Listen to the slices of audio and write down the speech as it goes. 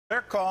They're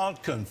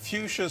called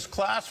Confucius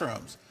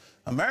classrooms.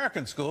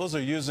 American schools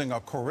are using a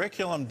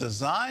curriculum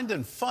designed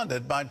and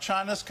funded by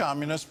China's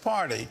Communist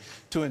Party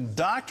to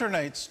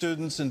indoctrinate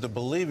students into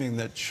believing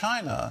that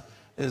China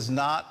is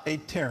not a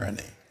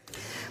tyranny.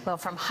 Well,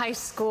 from high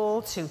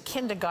school to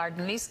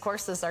kindergarten, these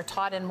courses are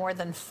taught in more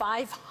than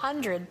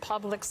 500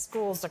 public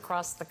schools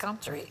across the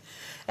country.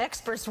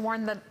 Experts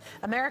warn that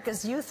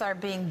America's youth are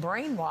being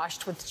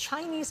brainwashed with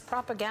Chinese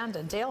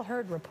propaganda. Dale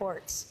Hurd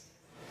reports.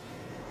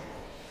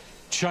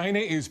 China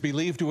is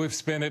believed to have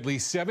spent at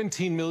least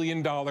 $17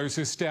 million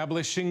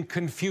establishing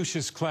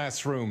Confucius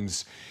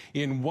classrooms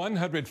in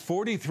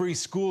 143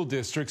 school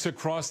districts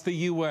across the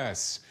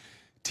U.S.,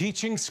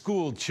 teaching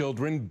school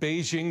children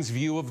Beijing's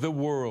view of the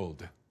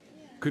world.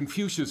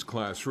 Confucius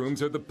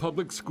classrooms are the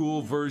public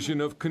school version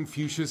of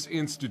Confucius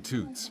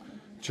Institutes,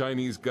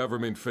 Chinese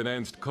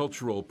government-financed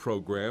cultural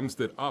programs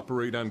that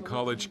operate on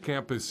college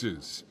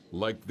campuses,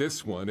 like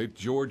this one at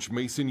George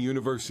Mason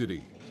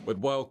University. But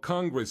while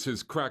Congress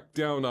has cracked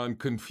down on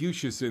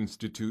Confucius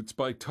Institutes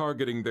by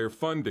targeting their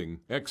funding,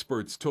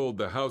 experts told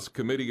the House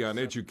Committee on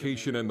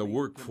Education and the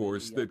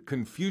Workforce that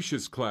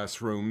Confucius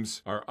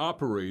classrooms are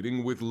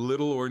operating with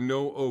little or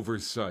no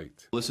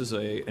oversight. This is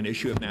an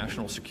issue of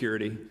national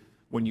security.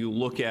 When you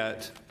look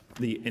at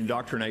the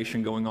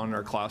indoctrination going on in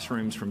our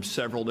classrooms from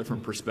several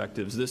different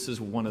perspectives, this is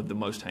one of the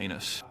most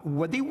heinous.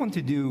 What they want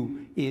to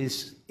do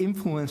is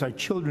influence our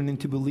children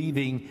into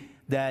believing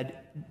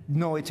that,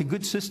 no, it's a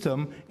good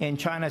system and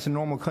China is a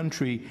normal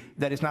country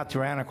that is not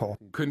tyrannical.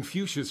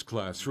 Confucius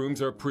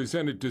classrooms are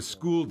presented to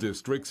school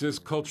districts as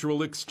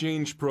cultural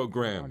exchange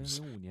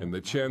programs and the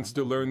chance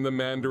to learn the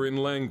Mandarin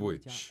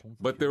language.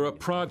 But they're a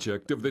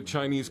project of the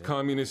Chinese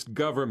Communist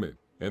government,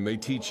 and they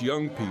teach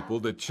young people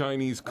the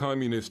Chinese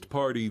Communist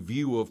Party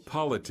view of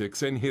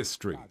politics and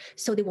history.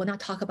 So they will not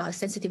talk about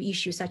sensitive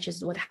issues such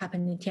as what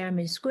happened in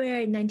Tiananmen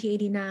Square in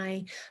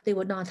 1989. They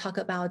will not talk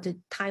about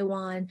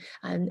Taiwan,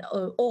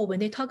 or when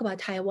they talk about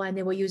Taiwan,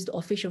 they will use the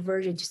official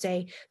version to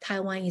say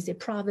Taiwan is a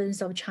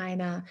province of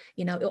China.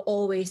 You know, it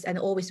always and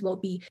always will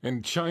be.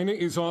 And China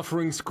is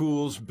offering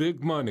schools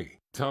big money.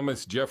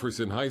 Thomas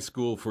Jefferson High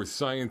School for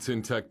Science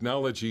and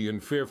Technology in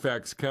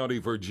Fairfax County,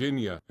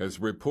 Virginia, has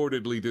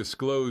reportedly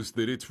disclosed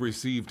that it's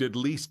received at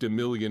least $1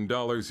 million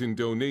in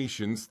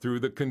donations through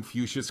the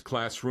Confucius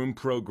Classroom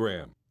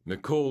program.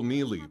 Nicole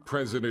Neely,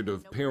 president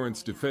of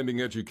Parents Defending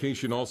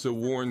Education, also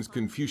warns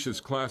Confucius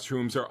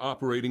classrooms are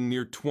operating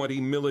near 20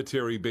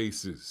 military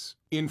bases,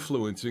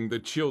 influencing the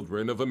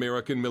children of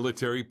American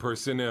military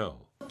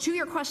personnel. To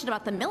your question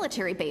about the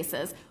military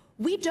bases,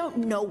 we don't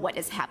know what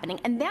is happening,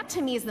 and that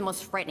to me is the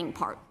most frightening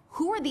part.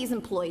 Who are these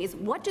employees?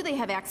 What do they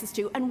have access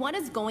to? And what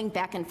is going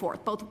back and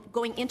forth, both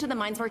going into the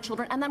minds of our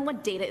children and then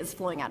what data is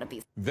flowing out of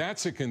these?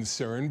 That's a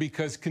concern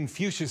because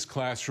Confucius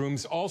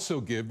classrooms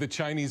also give the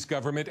Chinese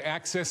government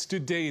access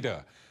to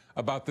data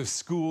about the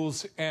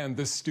schools and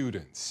the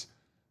students.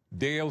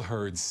 Dale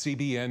Hurd,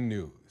 CBN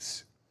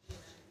News.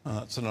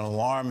 It's an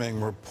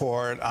alarming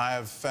report. I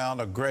have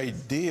found a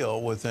great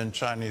deal within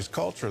Chinese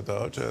culture,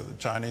 though, to the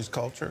Chinese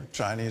culture,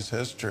 Chinese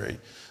history,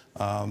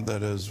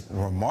 that is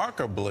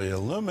remarkably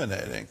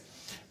illuminating.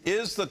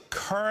 Is the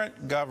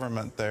current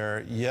government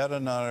there yet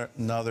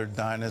another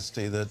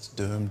dynasty that's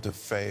doomed to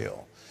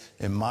fail?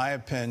 In my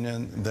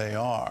opinion, they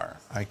are.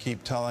 I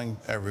keep telling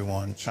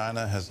everyone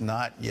China has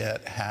not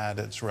yet had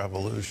its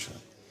revolution.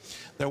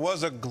 There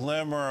was a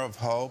glimmer of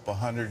hope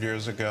 100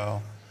 years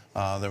ago.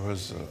 There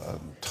was a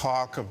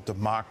talk of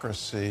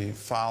democracy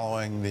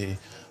following the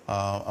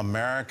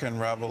American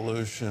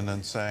Revolution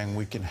and saying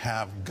we can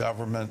have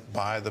government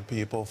by the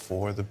people,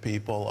 for the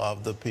people,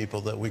 of the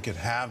people, that we could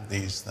have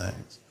these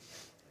things.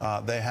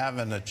 They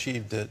haven't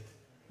achieved it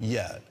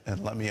yet,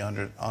 and let me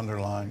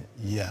underline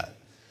yet.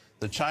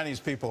 The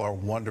Chinese people are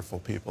wonderful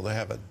people. They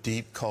have a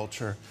deep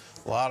culture,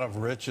 a lot of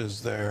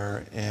riches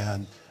there,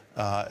 and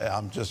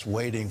I'm just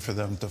waiting for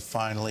them to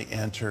finally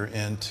enter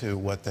into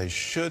what they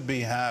should be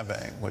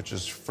having, which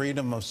is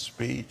freedom of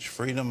speech,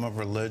 freedom of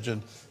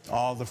religion,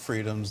 all the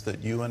freedoms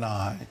that you and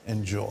I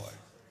enjoy.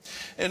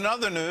 In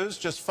other news,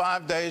 just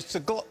 5 days to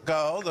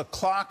go, the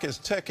clock is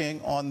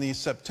ticking on the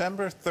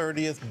September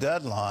 30th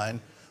deadline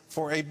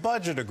for a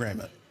budget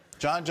agreement.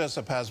 John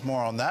Jessup has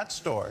more on that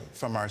story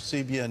from our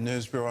CBN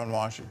News Bureau in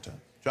Washington.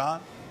 John?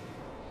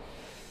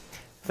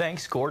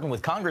 Thanks, Gordon.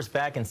 With Congress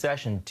back in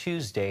session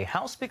Tuesday,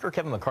 House Speaker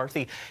Kevin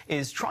McCarthy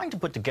is trying to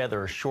put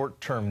together a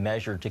short-term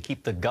measure to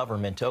keep the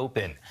government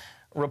open.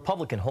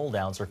 Republican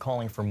holdouts are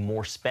calling for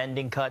more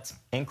spending cuts,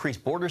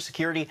 increased border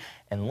security,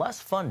 and less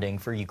funding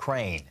for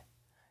Ukraine.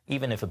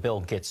 Even if a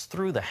bill gets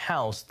through the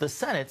House, the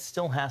Senate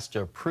still has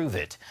to approve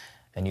it.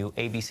 A new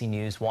ABC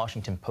News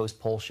Washington Post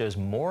poll shows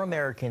more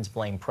Americans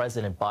blame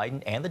President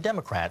Biden and the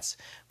Democrats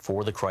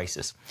for the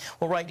crisis.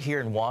 Well, right here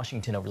in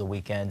Washington over the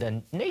weekend,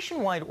 a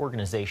nationwide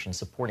organization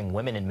supporting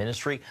women in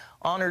ministry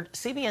honored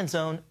CBN's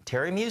own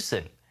Terry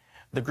Mewson.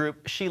 The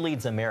group She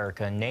Leads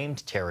America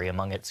named Terry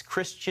among its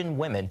Christian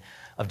women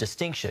of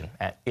distinction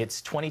at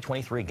its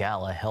 2023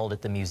 gala held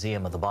at the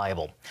Museum of the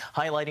Bible,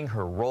 highlighting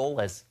her role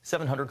as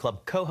 700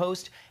 Club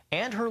co-host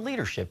and her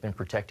leadership in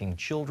protecting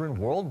children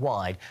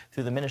worldwide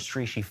through the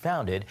ministry she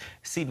founded,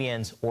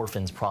 CBN's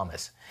Orphans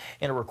Promise.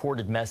 In a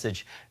recorded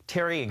message,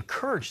 Terry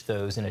encouraged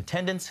those in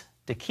attendance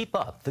to keep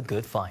up the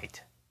good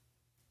fight.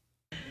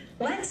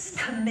 Let's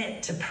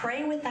commit to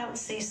pray without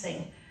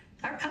ceasing.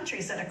 Our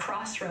country's at a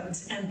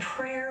crossroads, and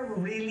prayer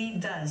really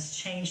does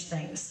change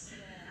things.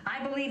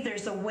 I believe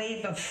there's a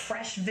wave of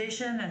fresh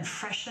vision and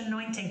fresh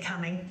anointing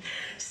coming.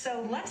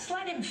 So let's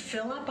let him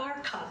fill up our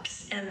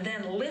cups and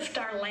then lift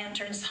our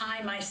lanterns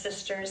high, my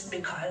sisters,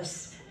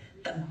 because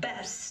the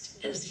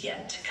best is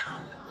yet to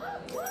come.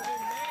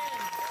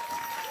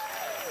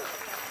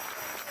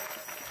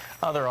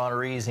 Other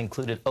honorees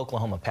included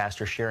Oklahoma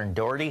pastor Sharon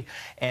Doherty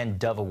and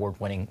Dove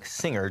Award-winning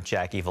singer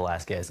Jackie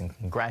Velasquez. And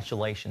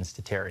congratulations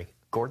to Terry.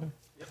 Gordon?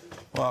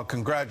 Well,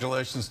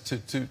 congratulations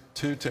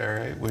to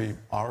Terry. We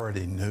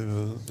already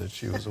knew that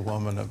she was a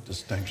woman of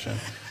distinction.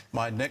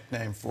 My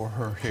nickname for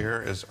her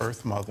here is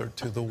Earth Mother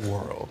to the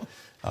world.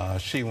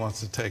 She wants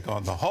to take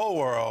on the whole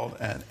world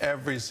and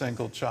every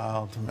single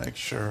child to make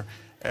sure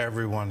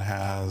everyone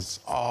has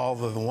all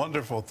the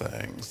wonderful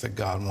things that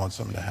God wants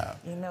them to have.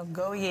 You know,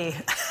 go ye.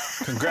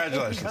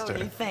 Congratulations, go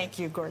Terry. ye. Thank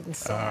you, Gordon,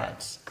 so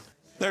much.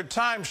 Their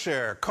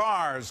timeshare,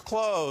 cars,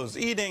 clothes,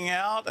 eating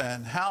out,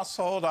 and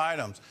household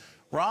items.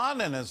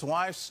 Ron and his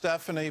wife,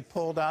 Stephanie,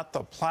 pulled out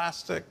the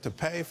plastic to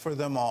pay for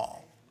them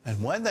all.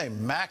 And when they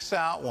maxed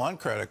out one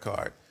credit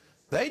card,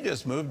 they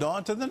just moved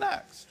on to the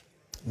next.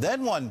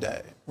 Then one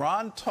day,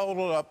 Ron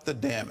totaled up the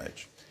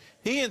damage.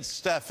 He and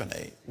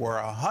Stephanie were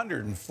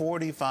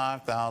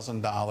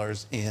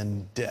 $145,000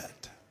 in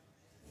debt.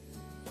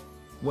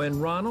 When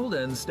Ronald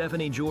and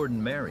Stephanie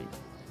Jordan married,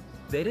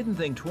 they didn't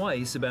think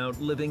twice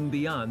about living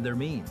beyond their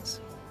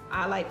means.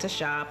 I like to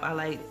shop. I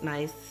like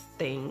nice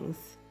things.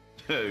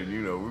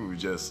 You know, we were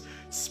just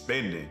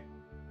spending.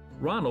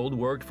 Ronald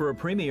worked for a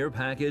premier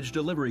package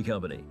delivery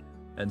company,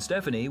 and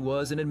Stephanie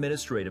was an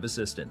administrative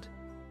assistant.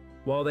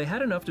 While they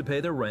had enough to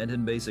pay their rent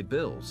and basic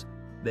bills,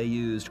 they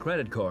used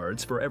credit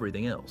cards for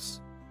everything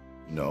else.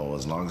 You know,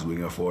 as long as we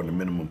can afford the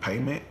minimum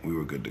payment, we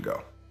were good to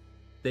go.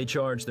 They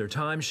charged their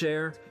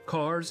timeshare,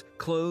 cars,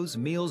 clothes,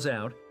 meals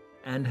out,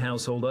 and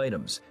household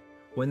items.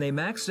 When they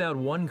maxed out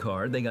one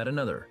card, they got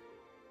another.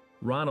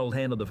 Ronald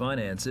handled the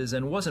finances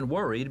and wasn't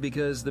worried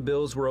because the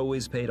bills were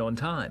always paid on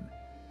time.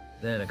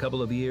 Then, a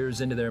couple of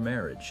years into their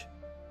marriage,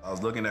 I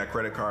was looking at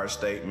credit card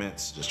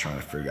statements, just trying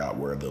to figure out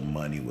where the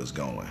money was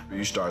going.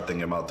 You start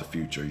thinking about the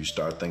future. You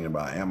start thinking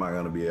about, am I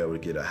going to be able to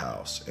get a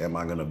house? Am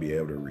I going to be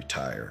able to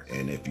retire?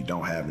 And if you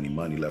don't have any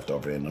money left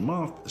over in the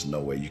month, there's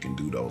no way you can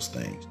do those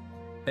things.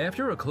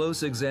 after a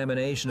close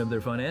examination of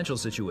their financial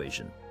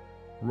situation,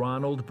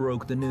 Ronald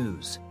broke the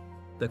news.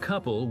 The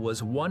couple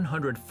was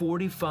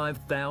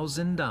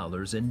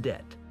 $145,000 in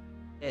debt.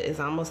 It's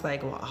almost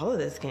like, well, all of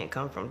this can't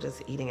come from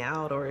just eating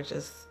out or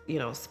just,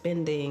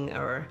 spending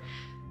or,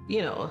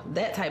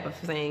 that type of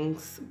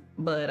things.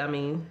 But I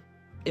mean,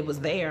 it was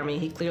there. I mean,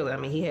 he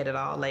had it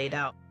all laid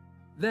out.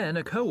 Then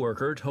a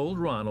coworker told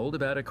Ronald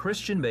about a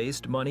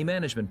Christian-based money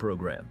management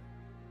program.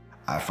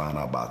 I found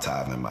out about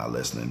tithing by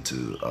listening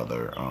to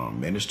other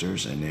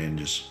ministers and then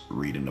just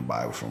reading the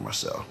Bible for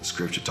myself. The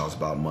scripture talks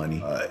about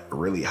money.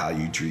 Really how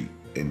you treat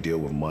and deal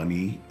with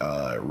money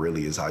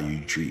really is how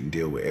you treat and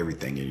deal with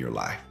everything in your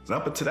life. And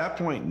up until that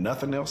point,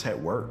 nothing else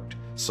had worked.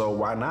 So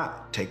why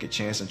not take a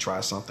chance and try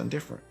something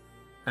different?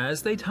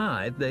 As they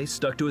tithed, they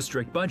stuck to a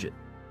strict budget,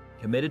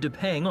 committed to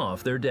paying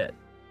off their debt.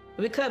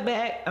 We cut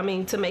back,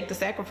 to make the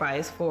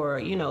sacrifice for,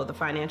 the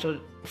financial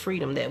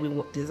freedom that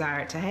we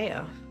desired to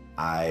have.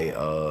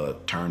 I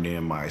turned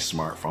in my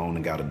smartphone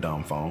and got a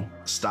dumb phone,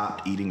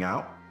 stopped eating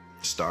out,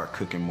 start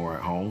cooking more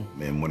at home.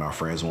 And when our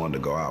friends wanted to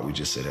go out, we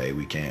just said, hey,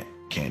 we can't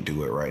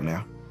do it right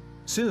now.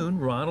 Soon,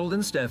 Ronald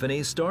and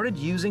Stephanie started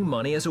using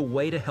money as a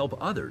way to help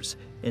others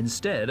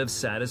instead of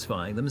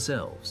satisfying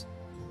themselves.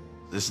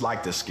 It's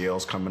like the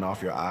scales coming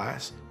off your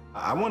eyes.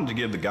 I wanted to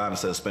give the God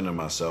instead of spending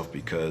myself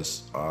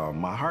because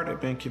my heart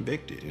had been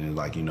convicted. And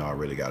I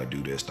really got to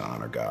do this to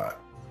honor God.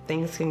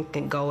 Things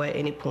can go at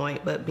any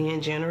point, but being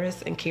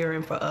generous and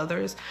caring for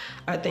others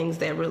are things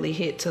that really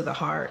hit to the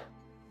heart.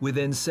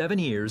 Within 7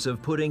 years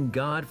of putting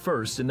God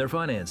first in their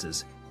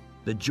finances,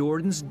 the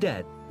Jordans'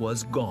 debt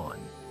was gone.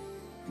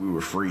 We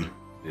were free.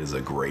 It is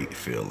a great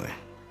feeling,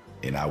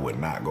 and I would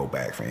not go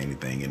back for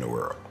anything in the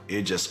world.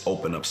 It just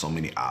opened up so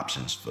many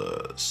options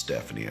for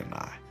Stephanie and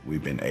I.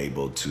 We've been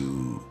able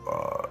to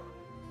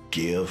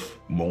give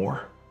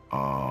more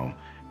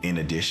in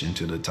addition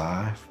to the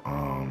tithe.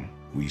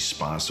 We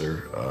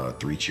sponsor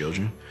 3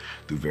 children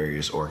through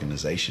various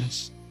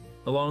organizations.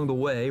 Along the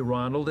way,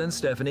 Ronald and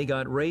Stephanie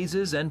got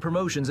raises and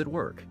promotions at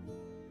work.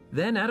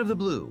 Then, out of the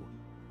blue,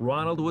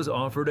 Ronald was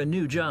offered a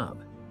new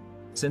job.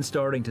 Since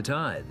starting to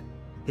tithe,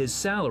 his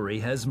salary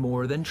has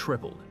more than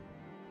tripled.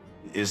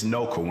 It's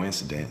no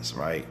coincidence,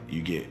 right?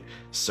 You get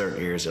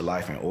certain areas of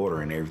life in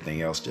order and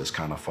everything else just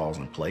kind of falls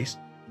in place.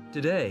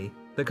 Today,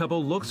 the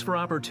couple looks for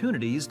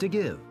opportunities to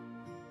give.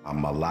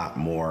 I'm a lot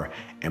more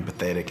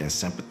empathetic and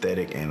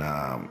sympathetic, and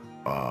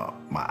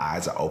my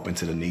eyes are open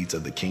to the needs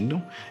of the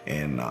kingdom,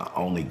 and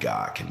only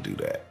God can do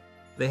that.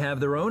 They have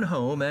their own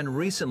home and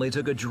recently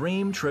took a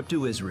dream trip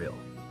to Israel.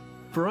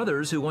 For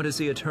others who want to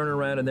see a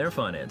turnaround in their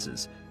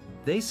finances,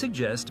 they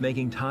suggest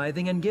making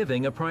tithing and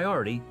giving a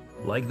priority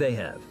like they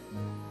have.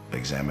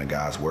 Examine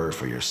God's word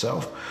for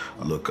yourself.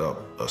 Look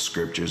up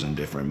scriptures and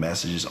different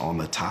messages on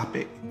the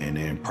topic, and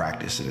then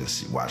practice it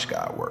and watch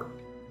God work.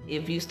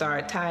 If you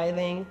start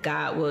tithing,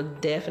 God will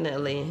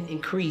definitely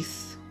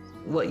increase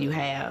what you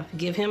have.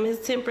 Give him his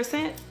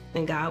 10%,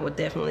 and God will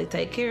definitely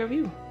take care of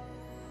you.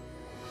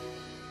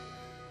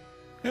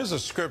 Here's a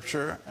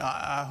scripture.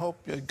 I hope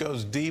it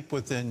goes deep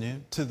within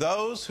you. To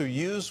those who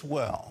use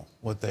well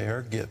what they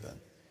are given,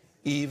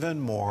 even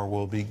more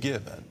will be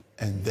given,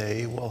 and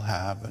they will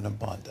have an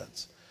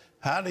abundance.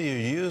 How do you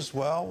use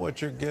well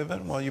what you're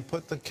given? Well, you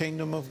put the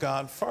kingdom of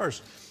God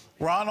first.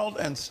 Ronald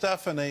and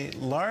Stephanie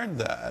learned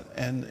that,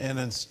 and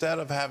instead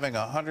of having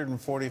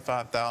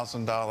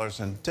 $145,000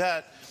 in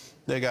debt,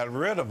 they got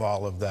rid of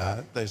all of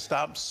that. They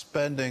stopped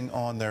spending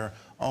on their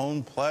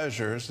own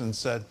pleasures and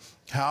said,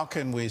 how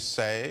can we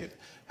save?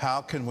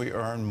 How can we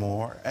earn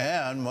more?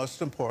 And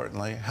most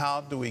importantly,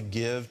 how do we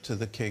give to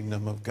the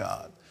kingdom of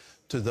God?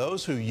 To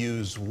those who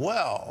use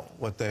well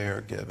what they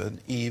are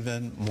given,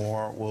 even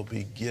more will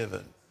be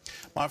given.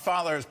 My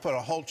father has put a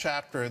whole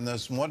chapter in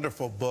this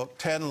wonderful book,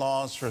 10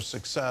 Laws for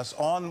Success,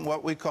 on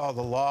what we call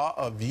the law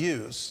of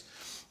use.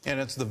 And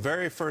it's the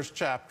very first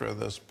chapter of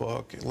this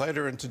book.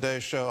 Later in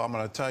today's show, I'm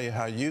going to tell you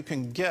how you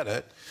can get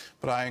it.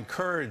 But I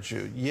encourage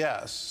you,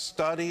 yes,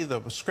 study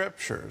the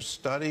scriptures.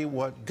 Study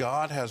what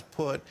God has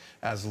put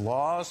as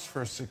laws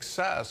for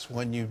success.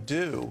 When you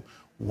do,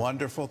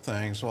 wonderful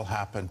things will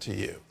happen to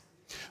you.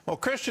 Well,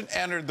 Christian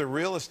entered the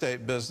real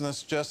estate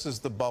business just as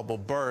the bubble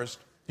burst.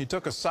 He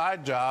took a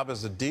side job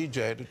as a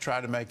DJ to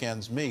try to make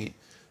ends meet.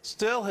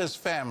 Still, his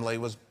family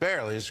was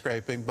barely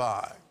scraping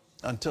by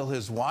until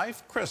his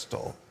wife,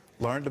 Crystal,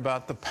 learned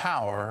about the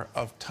power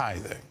of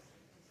tithing.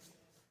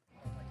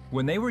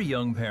 When they were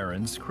young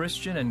parents,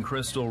 Christian and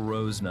Crystal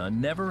Rosna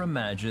never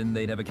imagined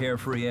they'd have a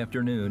carefree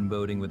afternoon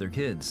boating with their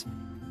kids.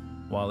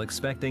 While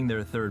expecting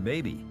their third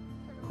baby,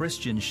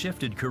 Christian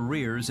shifted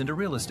careers into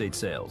real estate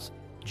sales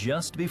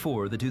just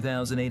before the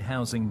 2008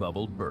 housing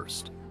bubble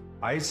burst.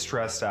 I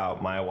stressed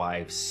out my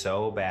wife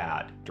so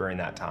bad during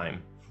that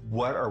time.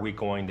 What are we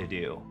going to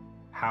do?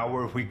 How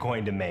are we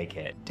going to make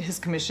it? His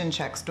commission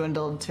checks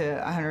dwindled to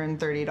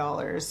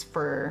 $130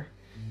 for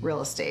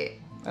real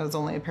estate. I was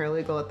only a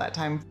paralegal at that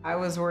time. I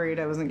was worried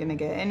I wasn't going to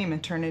get any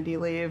maternity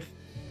leave.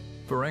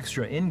 For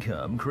extra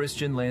income,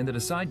 Christian landed a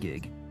side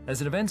gig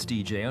as an events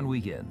DJ on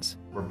weekends.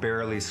 We're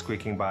barely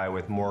squeaking by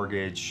with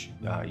mortgage,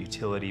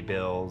 utility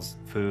bills,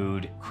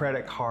 food,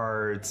 credit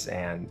cards,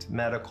 and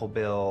medical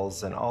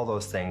bills, and all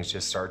those things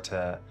just start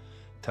to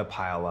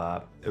pile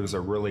up. It was a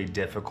really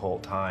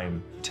difficult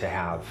time to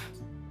have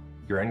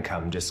your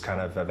income just kind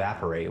of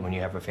evaporate when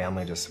you have a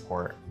family to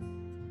support.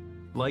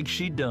 Like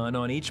she'd done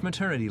on each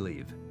maternity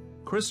leave,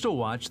 Crystal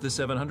watched the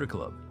 700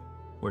 Club,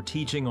 where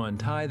teaching on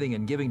tithing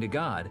and giving to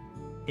God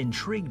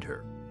intrigued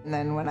her. And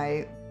then when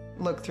I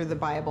look through the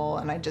Bible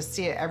and I just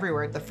see it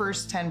everywhere, the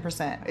first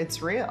 10%,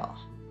 it's real.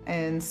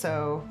 And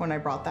so when I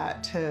brought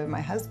that to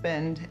my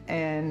husband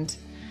and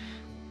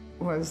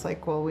was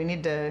like, well, we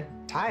need to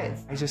tithe.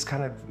 I just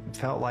kind of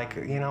felt like,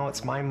 you know,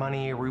 it's my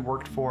money, we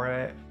worked for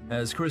it.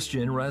 As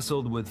Christian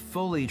wrestled with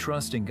fully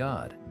trusting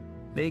God,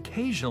 they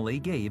occasionally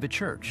gave at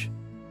church.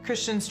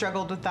 Christian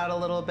struggled with that a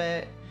little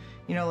bit.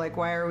 You know, like,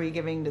 why are we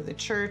giving to the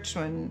church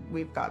when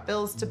we've got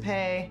bills to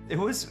pay? It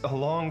was a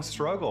long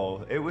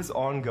struggle. It was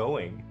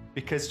ongoing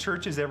because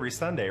church is every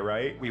Sunday,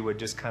 right? We would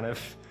just kind of,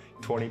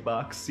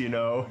 $20, you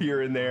know,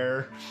 here and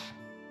there.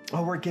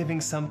 Oh, we're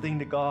giving something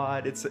to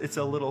God. It's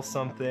a little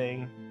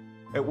something.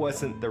 It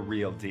wasn't the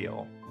real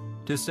deal.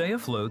 To stay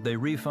afloat, they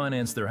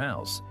refinanced their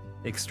house,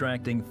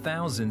 extracting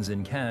thousands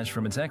in cash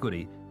from its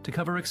equity to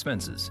cover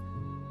expenses.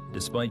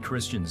 Despite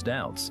Christian's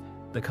doubts,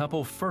 the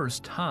couple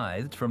first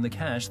tithed from the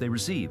cash they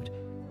received,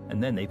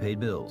 and then they paid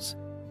bills.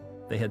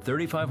 They had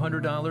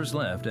 $3,500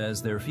 left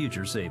as their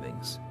future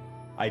savings.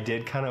 I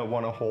did kind of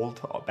want to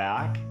hold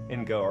back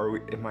and go,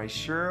 am I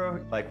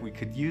sure? Like, we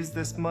could use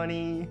this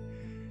money?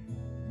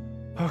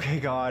 Okay,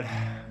 God,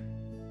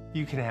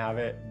 you can have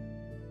it.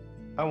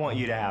 I want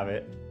you to have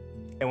it.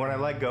 And when I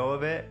let go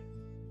of it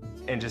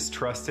and just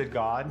trusted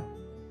God,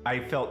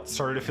 I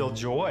started to feel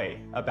joy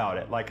about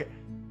it. Like,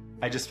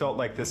 I just felt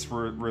like this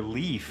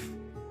relief.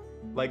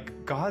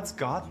 Like, God's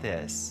got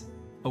this.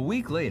 A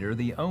week later,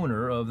 the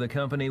owner of the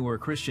company where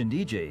Christian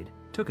DJ'd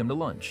took him to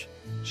lunch.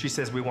 She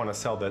says, we want to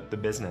sell the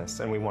business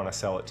and we want to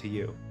sell it to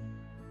you.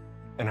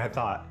 And I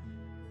thought,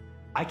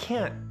 I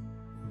can't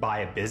buy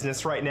a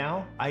business right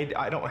now.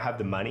 I don't have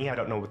the money. I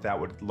don't know what that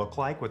would look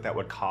like, what that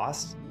would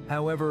cost.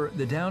 However,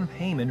 the down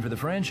payment for the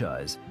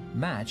franchise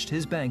matched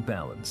his bank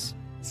balance.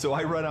 So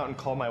I run out and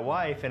call my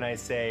wife and I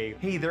say,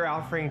 hey, they're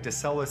offering to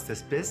sell us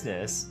this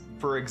business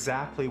for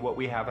exactly what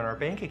we have in our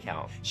bank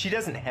account. She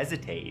doesn't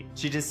hesitate.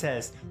 She just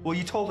says, well,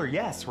 you told her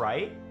yes,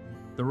 right?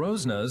 The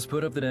Rosnas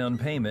put up the down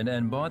payment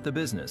and bought the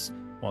business,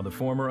 while the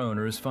former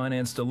owners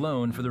financed a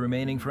loan for the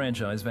remaining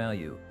franchise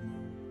value.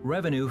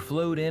 Revenue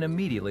flowed in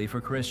immediately for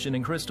Christian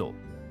and Crystal,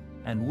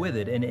 and with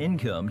it an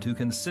income to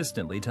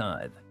consistently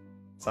tithe.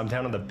 So I'm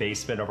down in the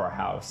basement of our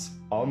house,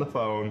 on the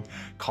phone,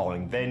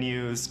 calling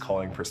venues,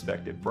 calling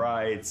prospective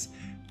brides,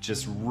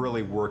 just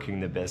really working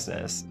the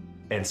business,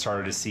 and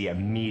started to see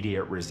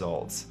immediate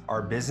results.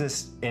 Our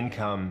business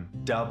income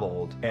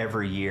doubled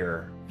every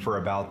year for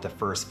about the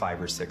first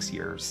 5 or 6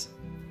 years.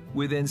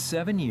 Within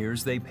 7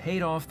 years, they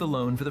paid off the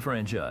loan for the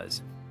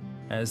franchise.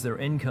 As their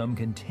income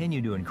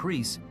continued to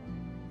increase,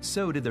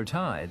 so did their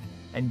tithe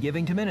and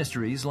giving to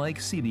ministries like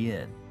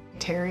CBN.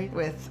 Terry,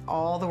 with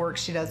all the work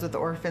she does with the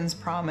Orphans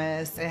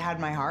Promise, it had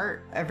my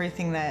heart.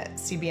 Everything that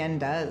CBN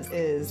does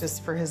is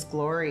just for His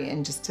glory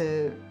and just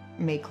to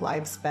make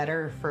lives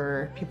better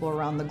for people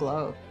around the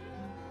globe.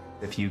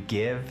 If you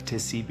give to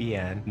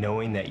CBN,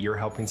 knowing that you're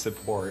helping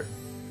support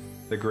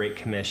the Great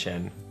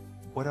Commission,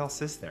 what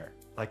else is there?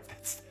 Like,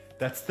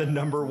 that's the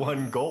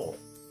 #1 goal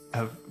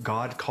of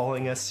God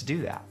calling us to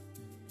do that.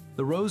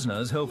 The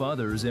Rosnas hope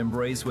others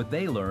embrace what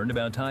they learned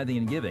about tithing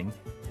and giving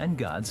and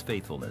God's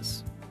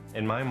faithfulness.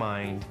 In my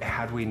mind,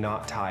 had we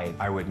not tithed,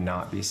 I would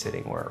not be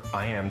sitting where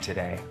I am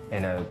today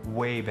in a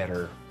way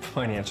better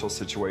financial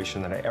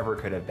situation than I ever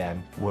could have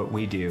been. What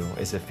we do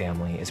as a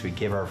family is we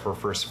give our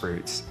first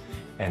fruits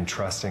and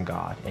trust in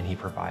God, and He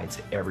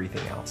provides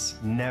everything else.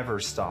 Never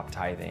stop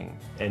tithing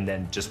and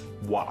then just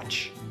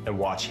watch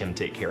Him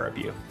take care of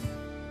you.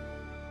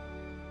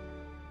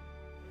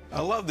 I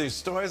love these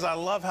stories. I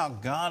love how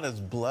God is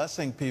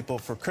blessing people.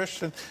 For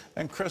Christian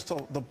and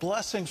Crystal, the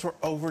blessings were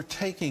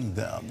overtaking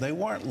them. They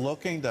weren't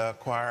looking to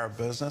acquire a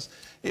business.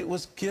 It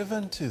was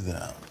given to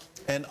them.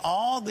 And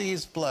all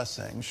these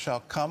blessings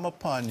shall come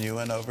upon you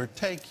and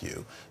overtake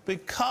you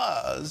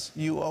because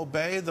you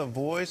obey the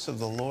voice of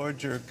the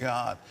Lord your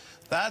God.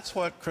 That's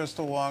what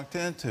Crystal walked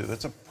into.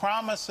 It's a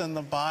promise in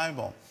the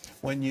Bible.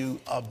 When you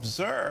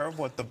observe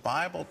what the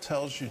Bible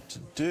tells you to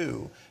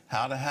do,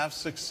 how to have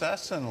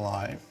success in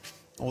life,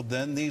 well,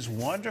 then these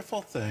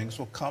wonderful things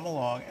will come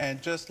along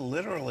and just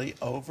literally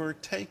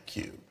overtake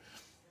you.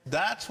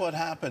 That's what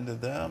happened to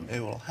them. It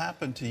will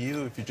happen to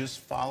you if you just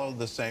follow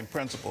the same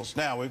principles.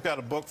 Now, we've got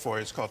a book for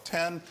you. It's called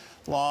 10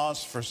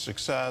 Laws for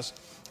Success,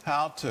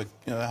 how to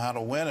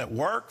win at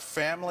work,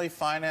 family,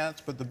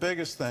 finance, but the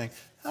biggest thing,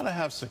 how to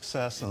have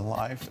success in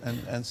life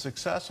and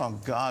success on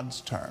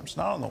God's terms,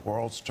 not on the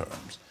world's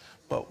terms,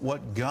 but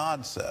what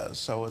God says.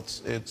 So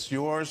it's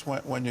yours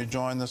when you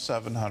join the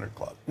 700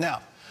 Club.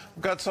 Now,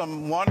 we've got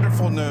some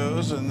wonderful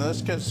news, and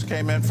this just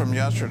came in from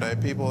yesterday.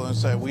 People who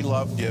say, we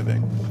love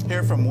giving.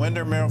 Here from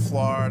Windermere,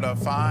 Florida,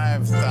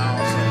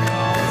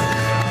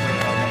 $5,000.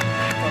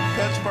 From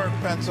Pittsburgh,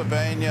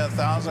 Pennsylvania,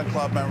 1,000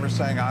 club members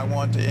saying, I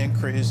want to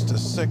increase to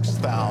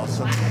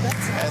 6,000.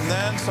 And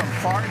then some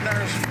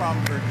partners from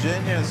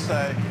Virginia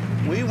say,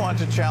 we want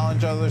to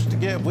challenge others to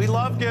give. We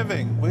love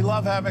giving. We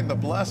love having the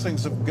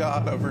blessings of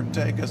God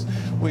overtake us.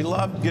 We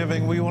love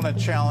giving. We want to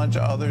challenge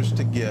others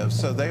to give.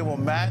 So they will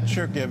match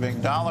your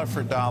giving dollar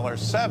for dollar,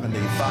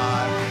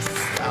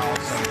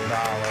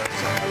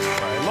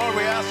 $75,000. Lord,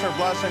 we ask for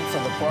blessing for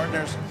the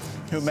partners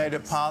who made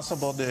it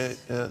possible to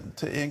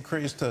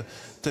increase, to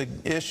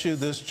issue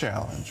this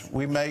challenge.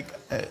 We make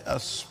a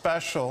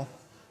special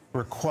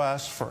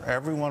request for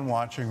everyone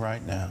watching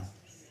right now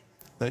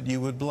that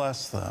you would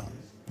bless them,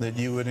 that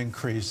you would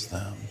increase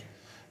them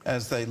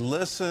as they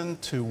listen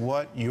to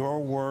what your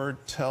word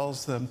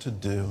tells them to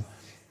do.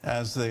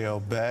 As they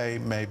obey,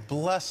 may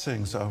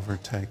blessings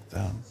overtake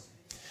them.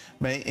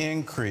 May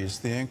increase,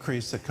 the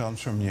increase that comes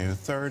from you,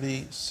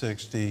 30,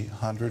 60,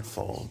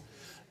 100-fold,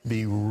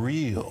 be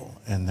real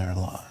in their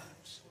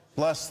lives.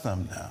 Bless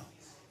them now,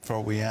 for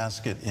we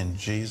ask it in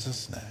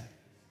Jesus' name.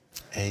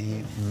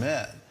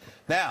 Amen.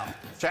 Now,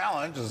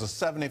 challenge is a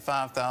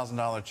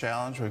 $75,000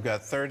 challenge. We've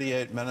got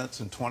 38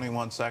 minutes and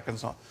 21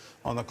 seconds on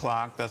the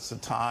clock. That's the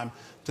time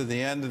to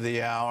the end of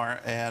the hour.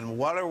 And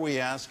what are we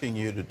asking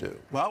you to do?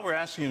 Well, we're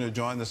asking you to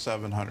join the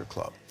 700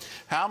 Club.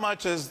 How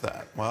much is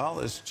that? Well,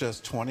 it's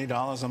just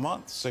 $20 a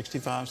month,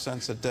 65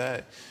 cents a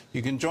day.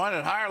 You can join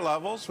at higher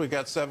levels. We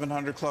got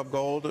 700 Club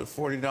Gold at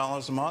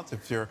 $40 a month.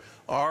 If you're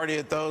already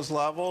at those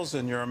levels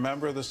and you're a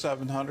member of the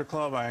 700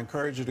 Club, I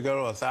encourage you to go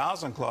to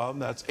 1,000 Club.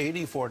 That's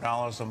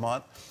 $84 a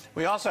month.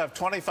 We also have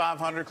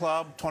 2,500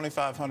 Club,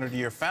 2,500 a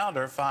year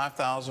founder,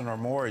 5,000 or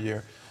more a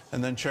year,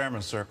 and then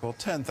Chairman's Circle,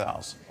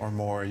 10,000 or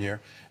more a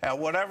year. At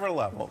whatever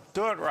level,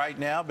 do it right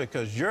now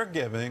because your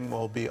giving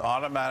will be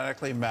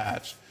automatically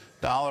matched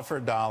dollar for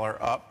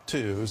dollar up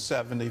to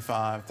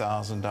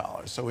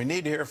 $75,000. So we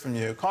need to hear from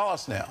you. Call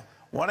us now,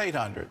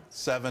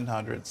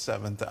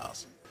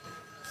 1-800-700-7000.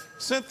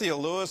 Cynthia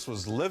Lewis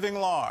was living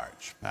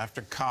large.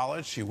 After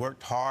college, she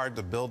worked hard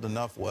to build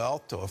enough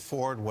wealth to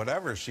afford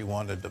whatever she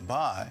wanted to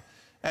buy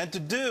and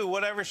to do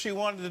whatever she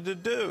wanted to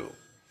do.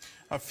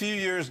 A few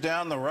years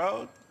down the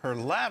road, her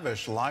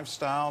lavish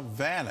lifestyle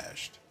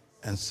vanished,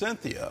 and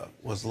Cynthia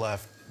was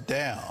left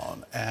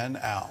down and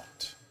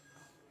out.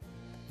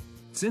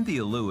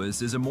 Cynthia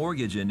Lewis is a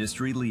mortgage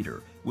industry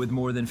leader with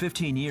more than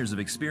 15 years of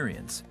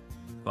experience.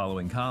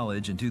 Following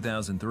college in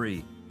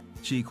 2003,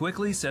 she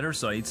quickly set her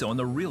sights on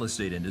the real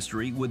estate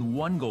industry with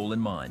one goal in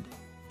mind: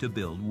 to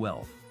build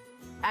wealth.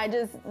 I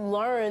just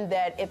learned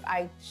that if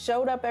I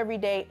showed up every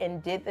day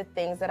and did the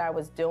things that I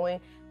was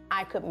doing,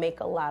 I could make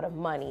a lot of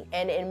money.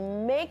 And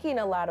in making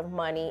a lot of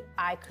money,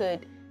 I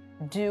could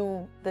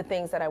do the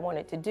things that I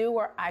wanted to do,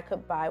 or I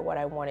could buy what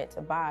I wanted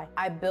to buy.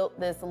 I built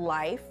this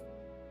life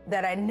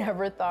that I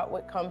never thought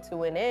would come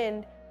to an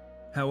end.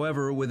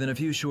 However, within a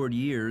few short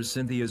years,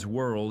 Cynthia's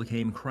world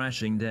came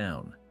crashing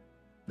down.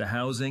 The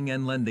housing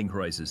and lending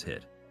crisis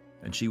hit,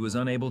 and she was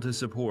unable to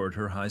support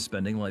her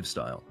high-spending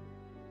lifestyle.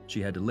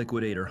 She had to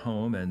liquidate her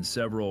home and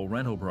several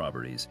rental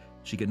properties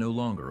she could no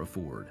longer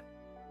afford.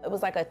 It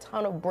was like a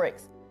ton of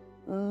bricks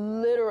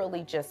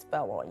literally just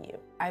fell on you.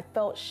 I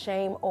felt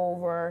shame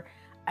over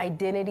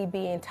identity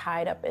being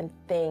tied up in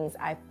things.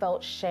 I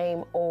felt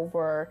shame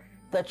over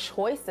the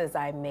choices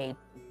I made.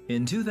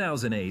 In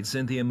 2008,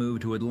 Cynthia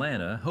moved to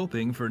Atlanta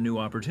hoping for new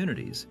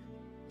opportunities.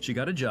 She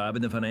got a job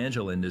in the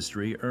financial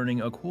industry,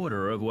 earning a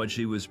quarter of what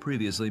she was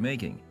previously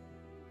making.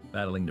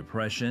 Battling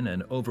depression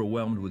and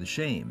overwhelmed with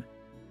shame,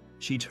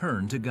 she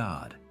turned to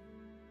God.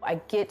 I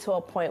get to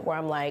a point where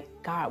I'm like,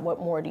 God, what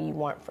more do you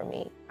want from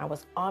me? I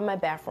was on my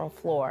bathroom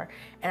floor,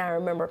 and I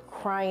remember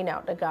crying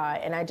out to God,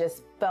 and I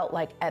just felt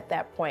like at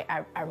that point,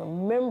 I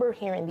remember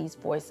hearing these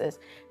voices,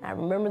 and I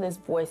remember this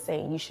voice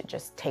saying, you should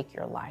just take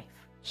your life.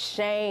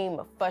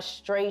 Shame,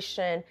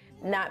 frustration,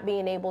 not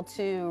being able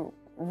to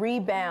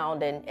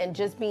rebound, and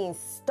just being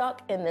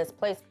stuck in this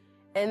place.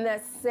 In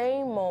that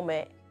same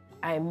moment,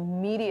 I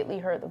immediately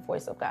heard the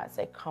voice of God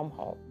say, come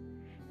home.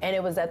 And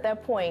it was at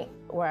that point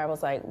where I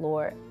was like,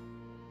 Lord,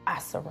 I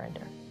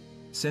surrender.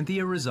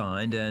 Cynthia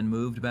resigned and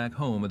moved back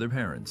home with her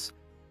parents.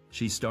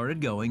 She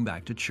started going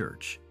back to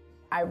church.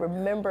 I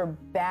remember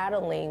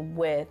battling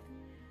with,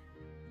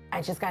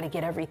 I just got to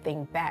get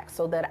everything back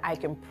so that I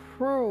can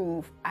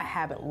prove I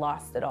haven't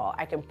lost it all.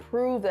 I can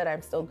prove that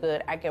I'm still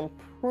good. I can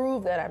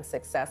prove that I'm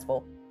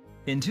successful.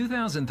 In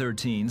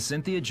 2013,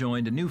 Cynthia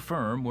joined a new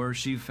firm where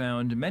she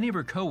found many of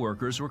her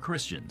coworkers were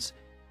Christians.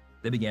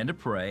 They began to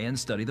pray and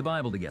study the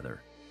Bible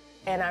together.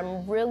 And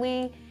I'm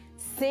really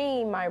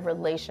seeing my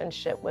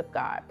relationship with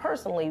God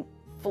personally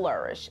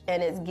flourish,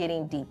 and it's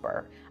getting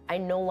deeper. I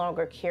no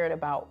longer cared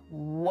about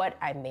what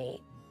I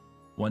made.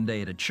 One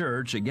day at a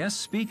church, a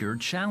guest speaker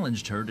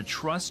challenged her to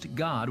trust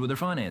God with her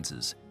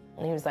finances.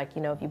 And he was like,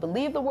 you know, if you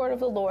believe the word of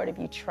the Lord, if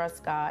you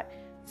trust God,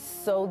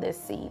 sow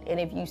this seed. And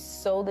if you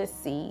sow this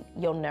seed,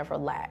 you'll never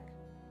lack.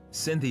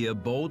 Cynthia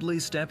boldly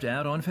stepped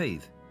out on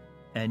faith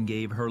and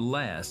gave her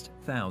last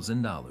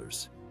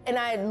 $1,000. And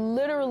I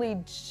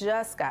literally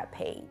just got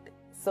paid.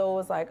 So it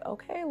was like,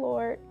 okay,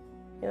 Lord,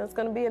 you know, it's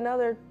going to be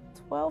another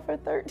 12 or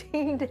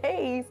 13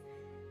 days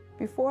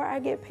before I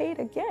get paid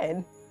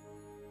again.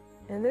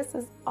 And this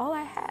is all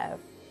I have.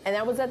 And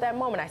that was at that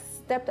moment I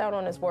stepped out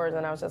on his words,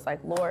 and I was just like,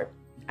 Lord,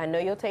 I know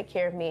you'll take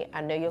care of me.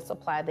 I know you'll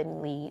supply the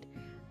need.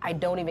 I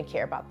don't even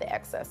care about the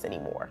excess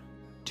anymore.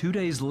 2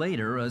 days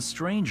later, a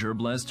stranger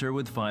blessed her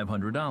with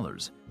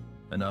 $500,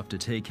 enough to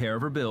take care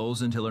of her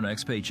bills until her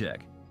next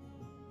paycheck.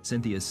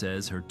 Cynthia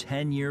says her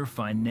 10-year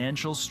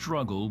financial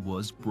struggle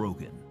was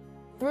broken.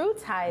 Through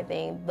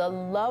tithing, the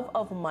love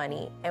of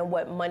money and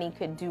what money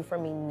could do for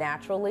me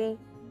naturally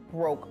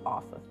broke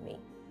off of me.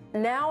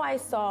 Now I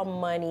saw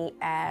money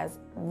as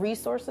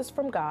resources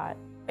from God,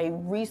 a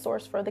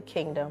resource for the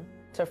kingdom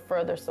to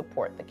further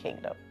support the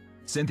kingdom.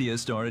 Cynthia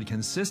started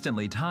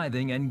consistently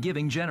tithing and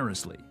giving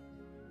generously.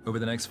 Over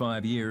the next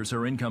 5 years,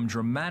 her income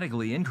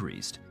dramatically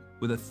increased,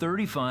 with a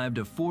 35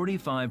 to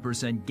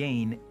 45%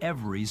 gain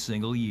every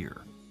single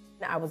year.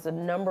 I was the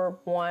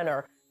 #1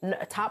 or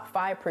top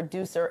 5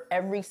 producer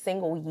every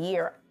single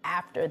year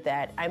after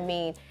that. I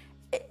mean,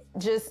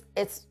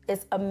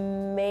 it's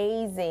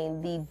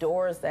amazing the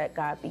doors that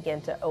God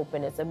began to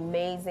open. It's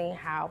amazing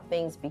how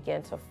things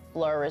began to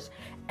flourish.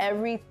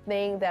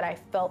 Everything that I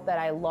felt that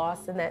I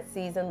lost in that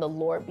season, the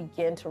Lord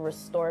began to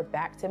restore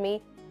back to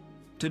me.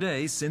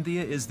 Today,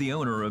 Cynthia is the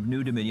owner of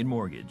New Dominion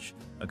Mortgage,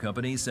 a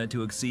company set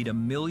to exceed $1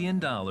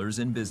 million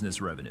in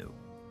business revenue.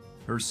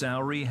 Her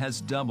salary has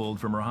doubled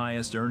from her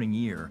highest earning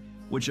year,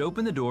 which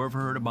opened the door for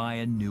her to buy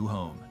a new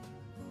home.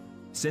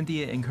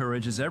 Cynthia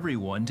encourages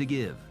everyone to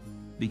give,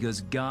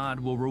 because God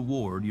will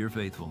reward your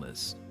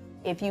faithfulness.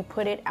 If you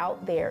put it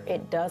out there,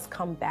 it does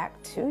come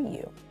back to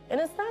you. And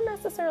it's not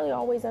necessarily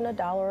always in a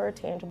dollar or a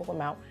tangible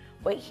amount,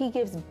 but He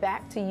gives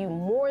back to you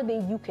more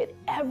than you could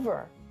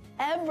ever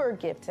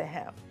give to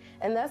Him.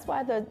 And that's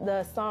why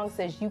the song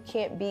says you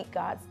can't beat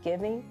God's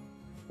giving,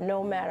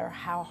 no matter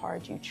how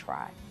hard you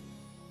try.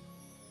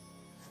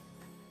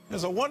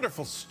 There's a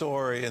wonderful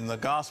story in the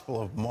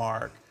Gospel of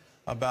Mark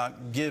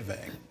about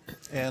giving.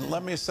 And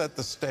let me set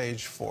the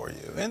stage for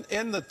you.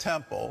 In the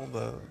temple,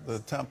 the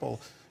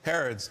temple,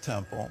 Herod's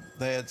temple,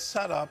 they had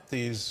set up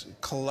these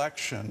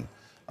collection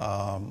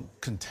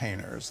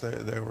containers.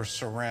 They were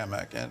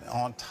ceramic. And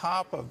on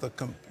top of the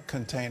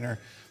container,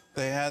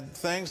 they had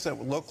things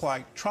that looked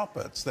like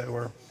trumpets. They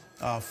were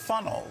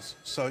funnels.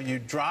 So you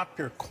drop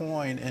your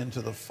coin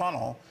into the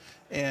funnel,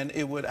 and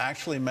it would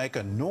actually make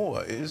a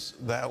noise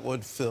that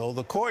would fill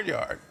the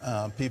courtyard.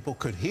 People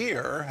could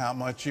hear how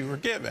much you were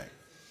giving.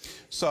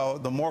 So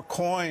the more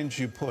coins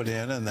you put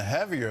in and the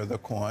heavier the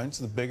coins,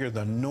 the bigger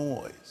the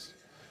noise.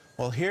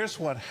 Well, here's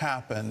what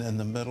happened in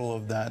the middle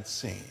of that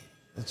scene.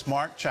 It's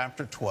Mark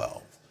chapter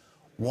 12.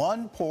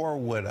 One poor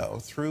widow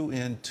threw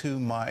in 2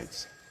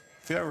 mites.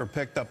 If you ever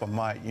picked up a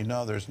mite, you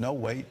know there's no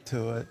weight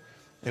to it.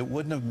 It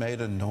wouldn't have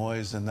made a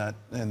noise in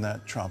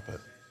that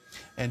trumpet.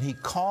 And he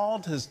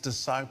called his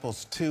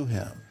disciples to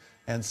him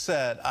and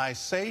said, I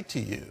say to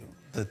you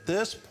that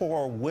this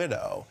poor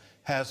widow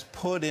has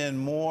put in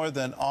more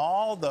than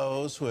all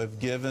those who have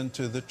given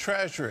to the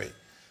treasury.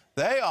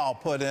 They all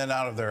put in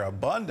out of their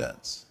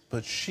abundance,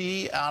 but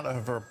she out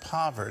of her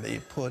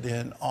poverty put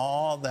in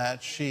all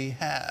that she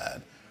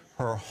had,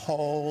 her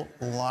whole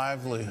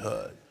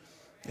livelihood.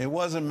 It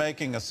wasn't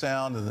making a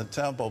sound in the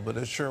temple, but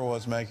it sure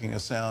was making a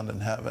sound in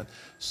heaven.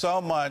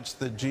 So much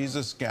that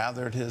Jesus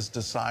gathered his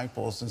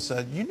disciples and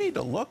said, you need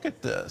to look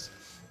at this.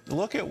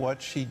 Look at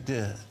what she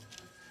did.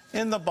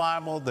 In the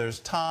Bible, there's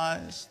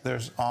tithes,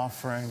 there's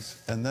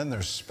offerings, and then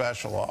there's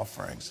special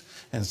offerings.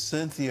 And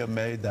Cynthia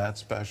made that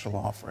special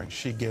offering.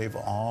 She gave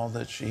all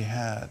that she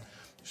had.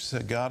 She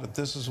said, God, if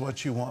this is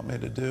what you want me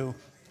to do,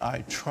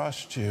 I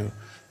trust you.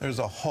 There's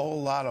a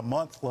whole lot of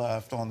month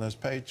left on this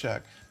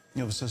paycheck.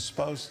 It was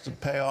supposed to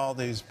pay all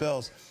these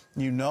bills.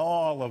 You know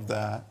all of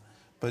that,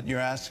 but you're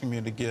asking me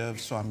to give,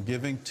 so I'm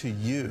giving to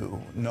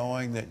you,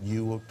 knowing that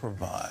you will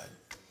provide.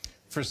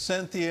 For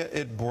Cynthia,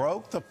 it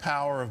broke the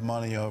power of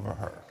money over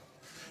her.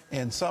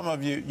 And some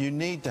of you, you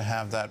need to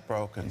have that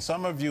broken.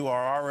 Some of you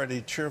are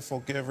already cheerful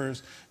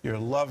givers. You're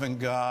loving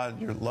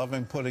God. You're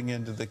loving putting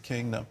into the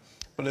kingdom.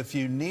 But if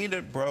you need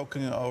it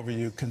broken over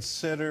you,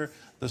 consider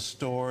the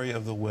story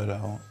of the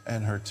widow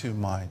and her 2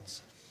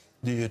 mites.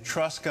 Do you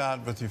trust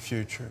God with your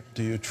future?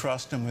 Do you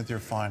trust him with your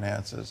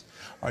finances?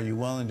 Are you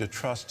willing to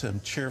trust him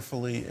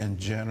cheerfully and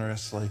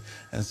generously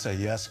and say,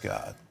 yes,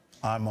 God,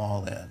 I'm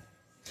all in?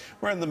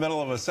 We're in the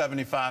middle of a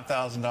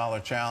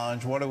 $75,000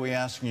 challenge. What are we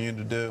asking you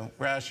to do?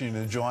 We're asking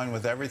you to join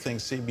with everything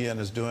CBN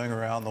is doing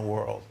around the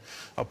world.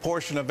 A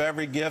portion of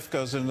every gift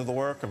goes into the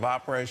work of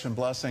Operation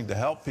Blessing to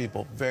help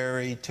people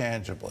very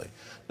tangibly.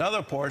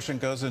 Another portion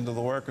goes into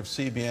the work of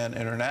CBN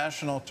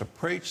International to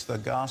preach the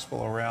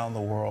gospel around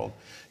the world.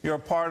 You're a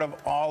part of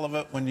all of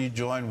it when you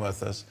join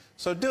with us.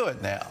 So do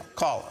it now.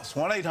 Call us,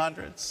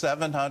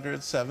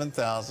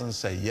 1-800-700-7000.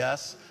 Say,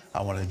 yes,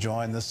 I want to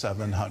join the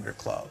 700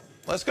 Club.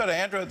 Let's go to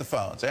Andrew at the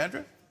phones.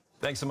 Andrew?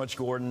 Thanks so much,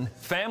 Gordon.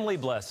 Family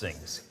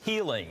blessings,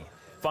 healing,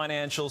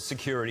 financial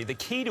security. The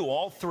key to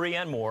all 3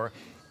 and more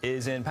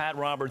is in Pat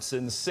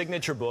Robertson's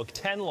signature book,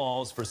 10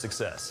 Laws for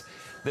Success.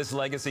 This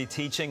legacy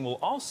teaching will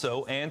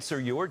also answer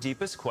your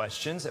deepest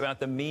questions about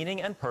the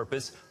meaning and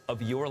purpose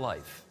of your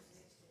life.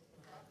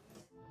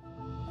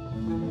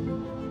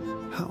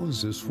 How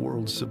is this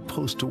world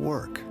supposed to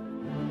work?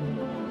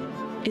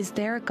 Is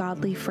there a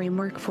godly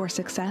framework for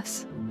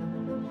success?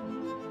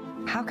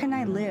 How can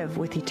I live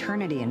with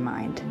eternity in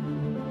mind?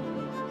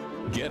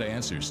 Get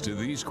answers to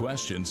these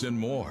questions and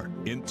more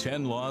in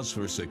 10 Laws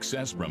for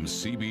Success from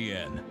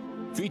CBN.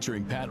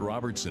 Featuring Pat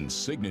Robertson's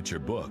signature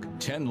book,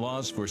 10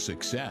 Laws for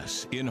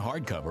Success, in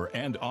hardcover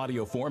and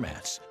audio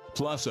formats,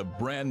 plus a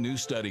brand new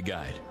study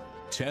guide.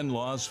 10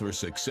 Laws for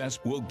Success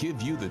will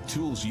give you the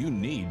tools you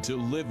need to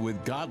live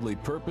with godly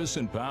purpose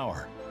and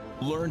power.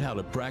 Learn how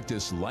to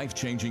practice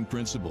life-changing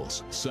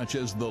principles such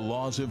as the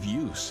laws of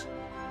use,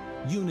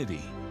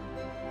 unity,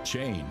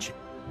 change,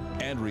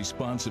 and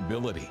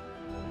responsibility.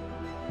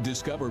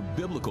 Discover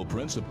biblical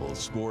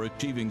principles for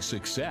achieving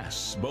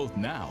success both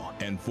now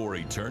and for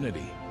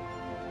eternity.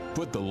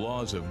 Put the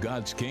laws of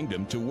God's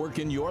kingdom to work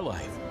in your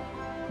life.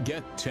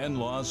 Get 10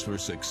 Laws for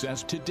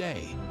Success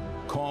today.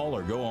 Call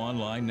or go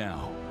online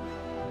now.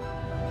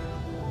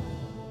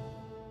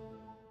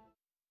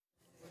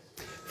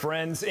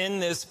 Friends,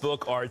 in this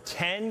book are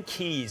 10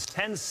 keys,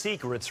 10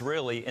 secrets,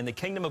 really, in the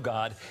kingdom of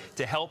God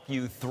to help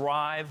you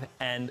thrive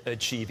and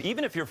achieve.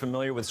 Even if you're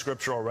familiar with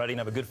Scripture already and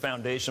have a good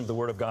foundation of the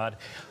Word of God,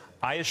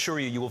 I assure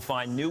you, you will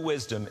find new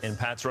wisdom in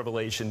Pat's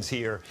revelations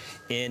here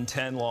in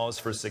 10 Laws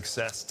for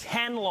Success.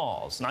 10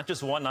 laws, not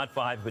just 1, not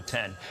 5, but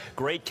 10.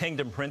 Great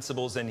kingdom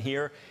principles in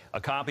here.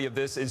 A copy of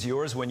this is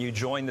yours when you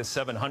join the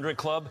 700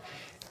 Club.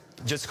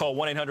 Just call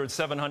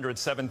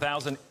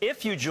 1-800-700-7000.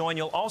 If you join,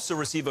 you'll also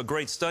receive a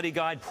great study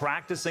guide,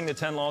 Practicing the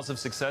 10 Laws of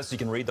Success. You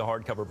can read the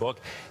hardcover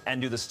book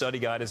and do the study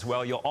guide as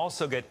well. You'll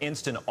also get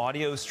instant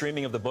audio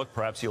streaming of the book.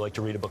 Perhaps you like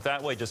to read a book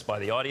that way, just by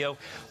the audio.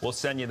 We'll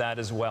send you that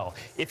as well.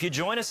 If you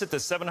join us at the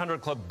 700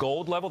 Club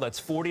Gold level,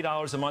 that's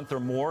 $40 a month or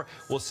more,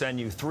 we'll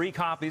send you 3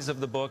 copies of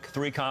the book,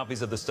 3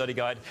 copies of the study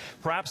guide.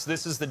 Perhaps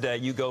this is the day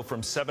you go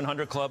from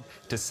 700 Club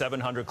to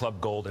 700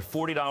 Club Gold at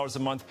 $40 a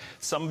month.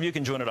 Some of you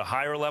can join at a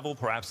higher level,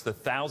 perhaps the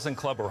 1,000 1,000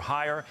 Club or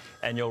higher,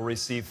 and you'll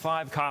receive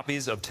 5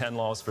 copies of 10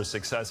 Laws for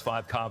Success,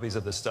 5 copies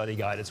of the study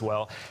guide as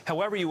well.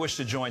 However you wish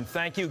to join,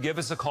 thank you. Give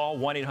us a call,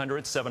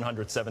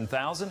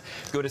 1-800-700-7000.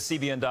 Go to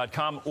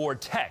CBN.com or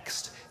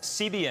text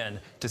CBN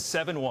to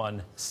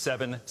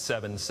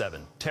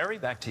 71777. Terry,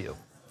 back to you.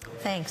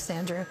 Thanks,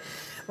 Andrew.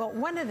 Well,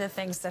 one of the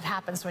things that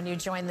happens when you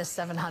join the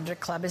 700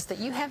 Club is that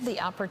you have the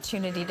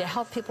opportunity to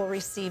help people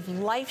receive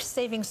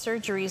life-saving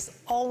surgeries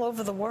all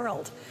over the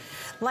world.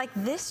 Like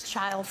this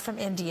child from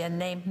India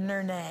named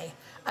NIRNAY.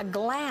 A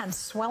gland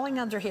swelling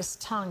under his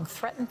tongue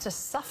threatened to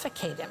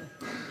suffocate him.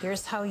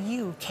 Here's how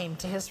you came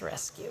to his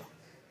rescue.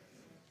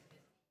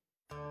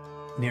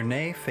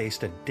 NIRNAY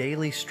faced a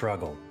daily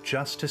struggle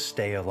just to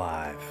stay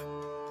alive.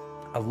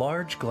 A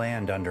large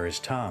gland under his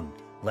tongue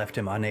left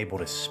him unable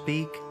to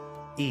speak,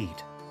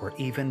 eat, or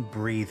even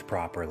breathe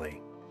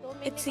properly.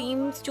 It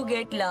seems to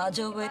get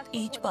larger with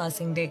each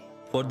passing day.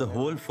 For the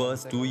whole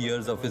first 2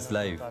 years of his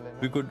life,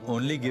 we could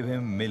only give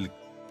him milk.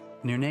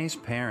 NIRNAY's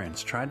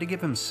parents tried to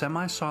give him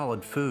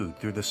semi-solid food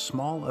through the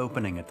small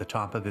opening at the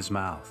top of his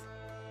mouth,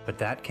 but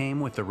that came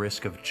with the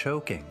risk of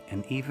choking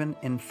and even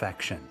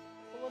infection.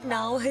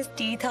 Now his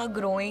teeth are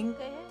growing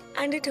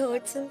and it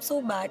hurts him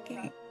so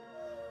badly.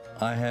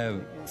 I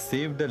have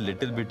saved a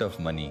little bit of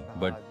money,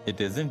 but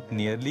it isn't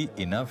nearly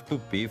enough to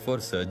pay for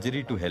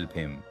surgery to help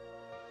him.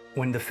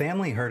 When the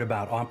family heard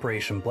about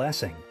Operation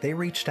Blessing, they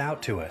reached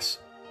out to us.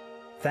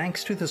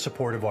 Thanks to the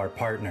support of our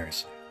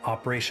partners,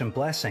 Operation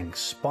Blessing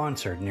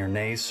sponsored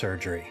NIRNAY's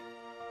surgery.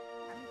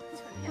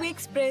 We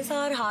express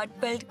our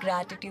heartfelt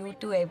gratitude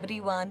to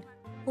everyone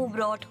who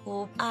brought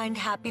hope and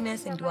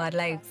happiness into our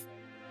lives.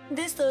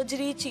 This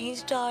surgery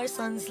changed our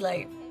son's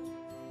life.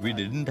 We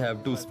didn't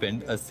have to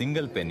spend a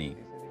single penny.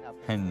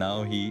 And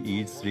now he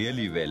eats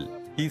really well.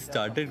 He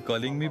started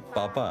calling me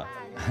Papa,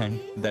 and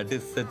that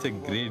is such a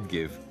great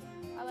gift.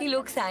 He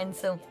looks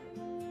handsome.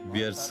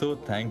 We are so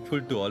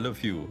thankful to all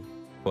of you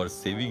for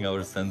saving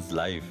our son's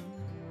life.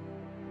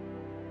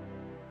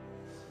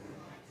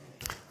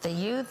 The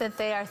you that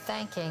they are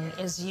thanking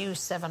is you,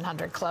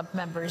 700 Club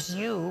members.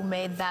 You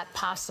made that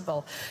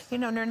possible. You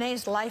know,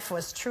 NIRNAY's life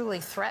was truly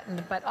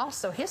threatened, but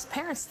also his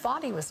parents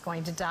thought he was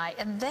going to die.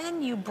 And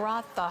then you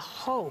brought the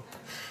hope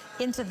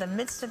into the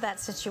midst of that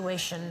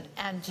situation,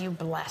 and you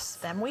bless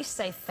them. We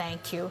say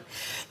thank you.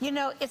 You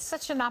know, it's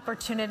such an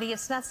opportunity.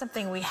 It's not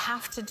something we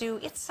have to do.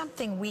 It's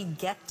something we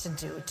get to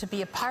do, to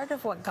be a part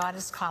of what God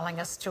is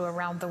calling us to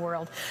around the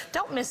world.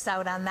 Don't miss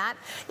out on that.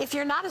 If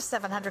you're not a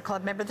 700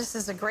 Club member, this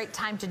is a great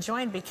time to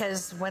join,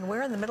 because when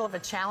we're in the middle of a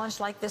challenge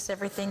like this,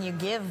 everything you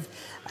give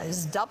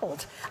is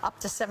doubled, up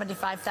to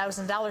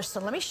 $75,000.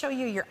 So let me show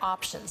you your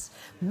options.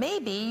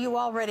 Maybe you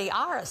already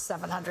are a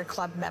 700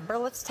 Club member.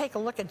 Let's take a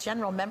look at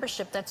general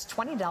membership. That's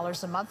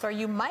 $20 a month, or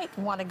you might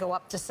want to go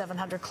up to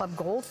 700 Club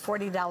Gold,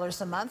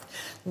 $40 a month.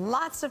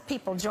 Lots of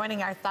people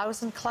joining our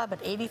 1,000 Club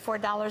at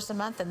 $84 a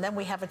month, and then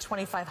we have a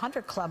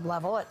 2,500 Club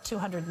level at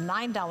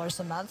 $209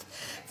 a month.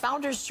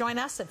 Founders join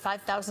us at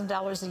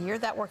 $5,000 a year.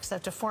 That works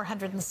out to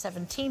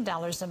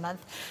 $417 a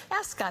month.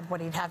 Ask God what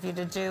He'd have you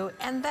to do,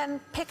 and then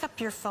pick up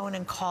your phone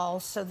and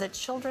call so that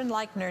children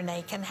like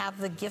NIRNAY can have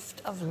the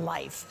gift of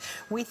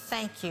life. We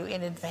thank you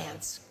in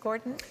advance.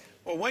 Gordon?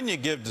 Well, when you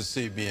give to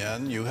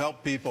CBN, you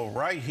help people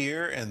right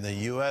here in the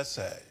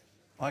USA.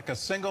 Like a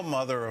single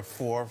mother of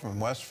 4 from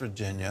West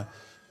Virginia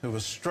who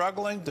was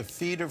struggling to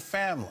feed her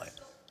family.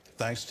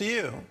 Thanks to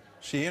you,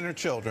 she and her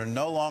children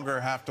no longer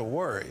have to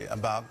worry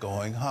about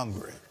going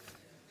hungry.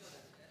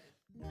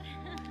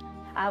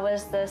 I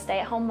was the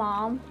stay-at-home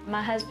mom.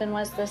 My husband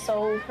was the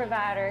sole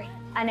provider.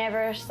 I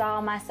never saw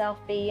myself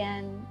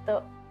being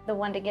the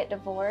one to get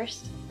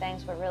divorced.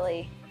 Things were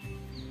really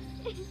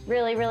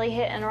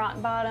hitting rock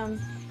bottom.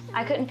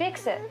 I couldn't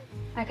fix it.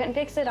 I couldn't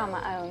fix it on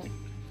my own.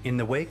 In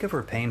the wake of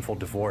her painful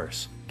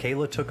divorce,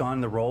 KAYLA took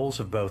on the roles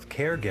of both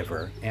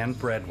caregiver and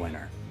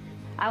breadwinner.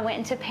 I went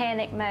into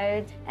panic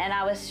mode, and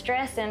I was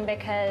stressing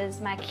because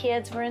my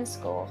kids were in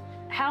school.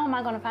 How am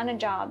I going to find a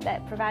job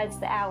that provides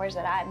the hours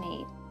that I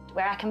need,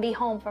 where I can be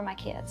home for my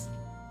kids?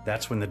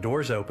 That's when the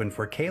doors opened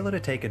for KAYLA to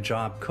take a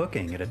job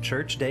cooking at a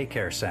church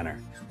daycare center.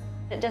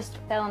 It just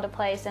fell into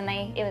place, and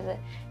it was a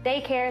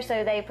daycare,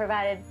 so they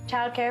provided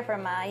childcare for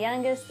my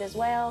youngest as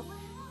well.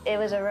 It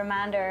was a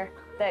reminder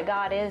that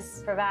God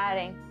is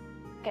providing,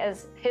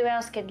 because who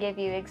else could give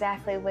you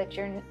exactly what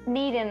you're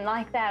needing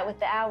like that with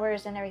the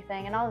hours and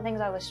everything and all the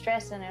things I was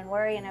stressing and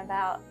worrying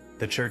about.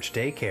 The church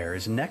daycare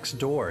is next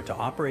door to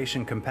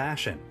Operation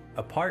Compassion,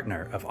 a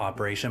partner of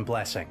Operation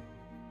Blessing.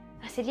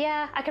 I said,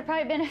 yeah, I could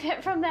probably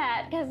benefit from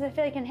that, because if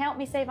it can help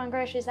me save on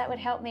groceries, that would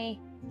help me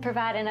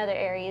provide in other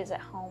areas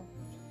at home.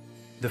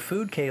 The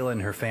food KAYLA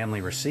and her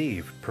family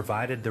received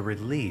provided the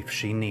relief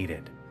she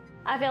needed.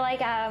 I feel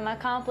like I'm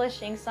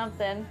accomplishing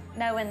something,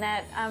 knowing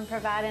that I'm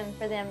providing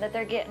for them, that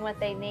they're getting what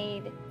they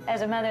need.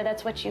 As a mother,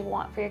 that's what you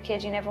want for your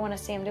kids. You never want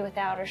to see them do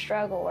without or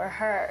struggle or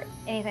hurt,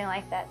 anything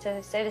like that.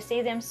 So to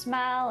see them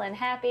smile and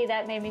happy,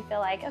 that made me feel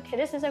like, okay,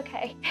 this is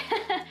okay.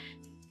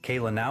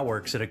 KAYLA now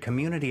works at a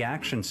community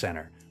action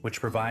center, which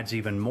provides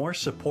even more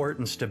support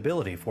and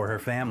stability for her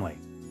family.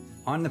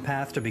 On the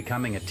path to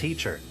becoming a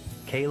teacher,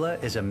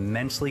 KAYLA is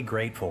immensely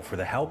grateful for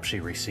the help she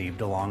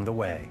received along the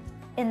way.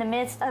 In the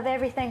midst of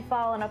everything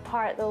falling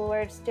apart, the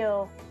Lord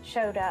still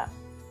showed up.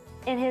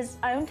 In His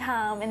own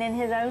time and in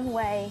His own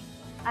way,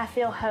 I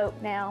feel hope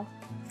now.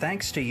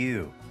 Thanks to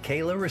you,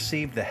 KAYLA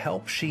received the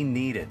help she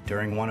needed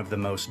during one of the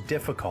most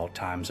difficult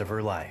times of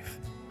her life.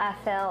 I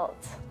felt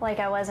like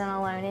I wasn't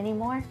alone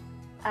anymore.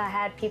 I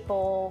had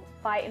people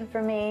fighting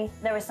for me.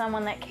 There was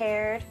someone that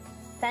cared.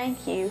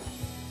 Thank you.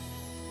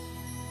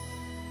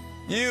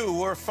 You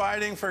were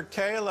fighting for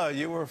KAYLA.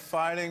 You were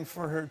fighting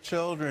for her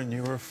children.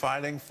 You were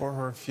fighting for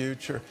her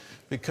future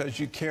because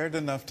you cared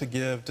enough to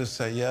give, to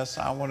say, yes,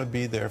 I want to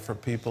be there for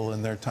people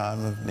in their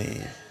time of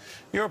need.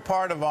 You're a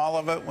part of all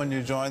of it when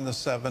you join the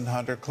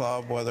 700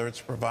 Club, whether it's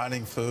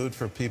providing food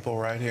for people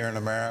right here in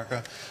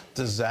America,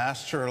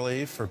 disaster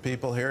relief for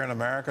people here in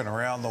America and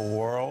around the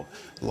world,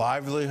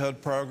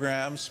 livelihood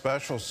programs,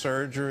 special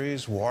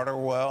surgeries, water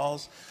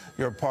wells.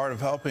 You're a part of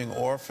helping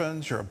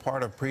orphans. You're a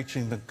part of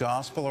preaching the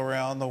gospel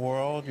around the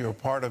world. You're a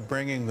part of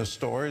bringing the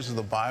stories of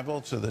the Bible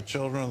to the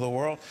children of the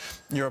world.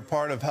 You're a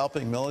part of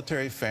helping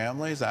military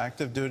families,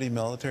 active duty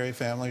military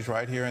families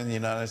right here in the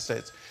United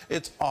States.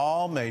 It's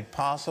all made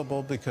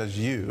possible because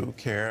you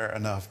care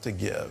enough to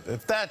give.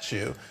 If that's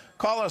you,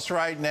 call us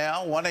right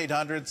now,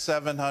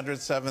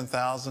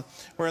 1-800-700-7000.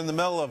 We're in the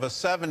middle of a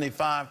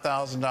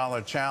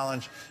 $75,000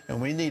 challenge,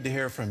 and we need to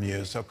hear from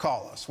you. So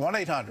call us,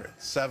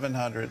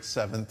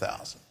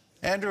 1-800-700-7000.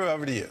 Andrew,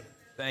 over to you.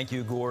 Thank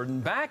you, Gordon.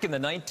 Back in the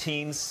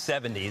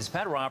 1970s,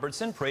 Pat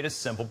Robertson prayed a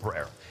simple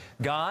prayer.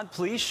 God,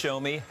 please show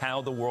me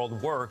how the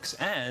world works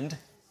and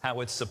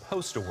how it's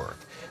supposed to work.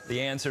 The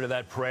answer to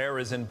that prayer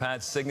is in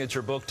Pat's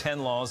signature book,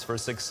 10 Laws for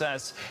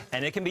Success,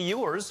 and it can be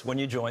yours when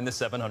you join the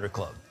 700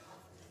 Club.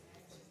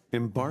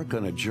 Embark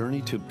on a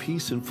journey to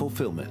peace and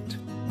fulfillment.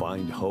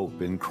 Find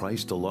hope in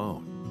Christ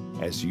alone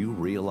as you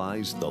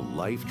realize the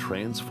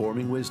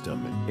life-transforming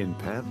wisdom in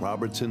Pat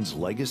Robertson's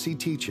legacy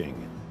teaching,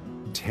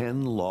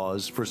 10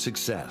 Laws for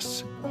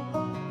Success.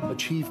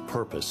 Achieve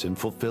purpose and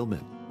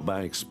fulfillment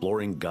by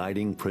exploring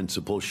guiding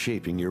principles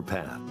shaping your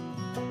path.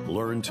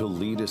 Learn to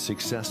lead a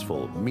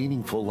successful,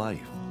 meaningful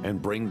life and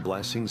bring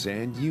blessings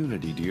and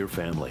unity to your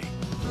family.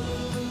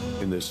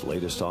 In this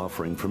latest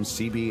offering from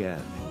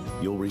CBN,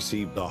 you'll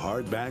receive the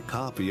hardback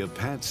copy of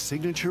Pat's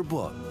signature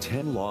book,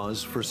 10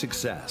 Laws for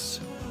Success,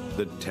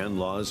 the 10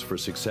 Laws for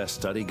Success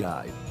study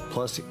guide,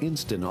 plus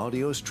instant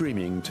audio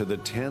streaming to the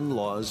 10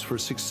 Laws for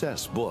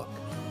Success book.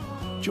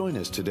 Join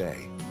us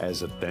today.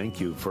 As a thank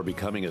you for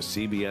becoming a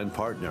CBN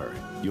partner,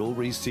 you'll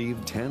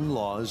receive 10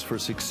 Laws for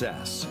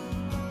Success.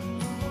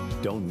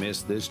 Don't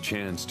miss this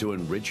chance to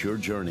enrich your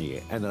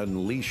journey and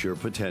unleash your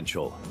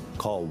potential.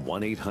 Call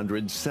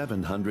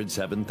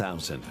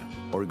 1-800-700-7000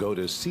 or go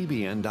to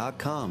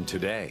cbn.com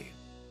today.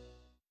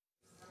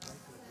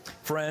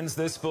 Friends,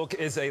 this book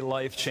is a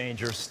life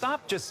changer.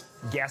 Stop just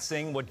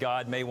guessing what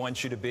God may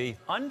want you to be.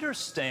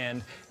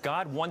 Understand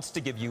God wants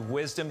to give you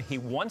wisdom. He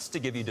wants to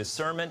give you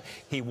discernment.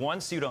 He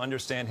wants you to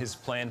understand His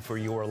plan for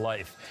your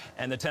life.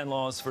 And the 10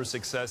 Laws for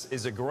Success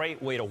is a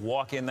great way to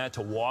walk in that,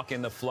 to walk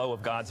in the flow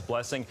of God's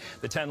blessing.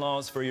 The 10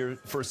 Laws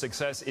for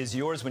Success is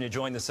yours when you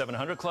join the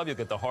 700 Club. You'll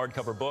get the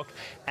hardcover book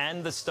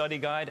and the study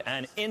guide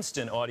and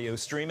instant audio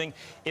streaming.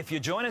 If you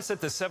join us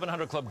at the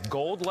 700 Club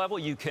Gold level,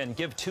 you can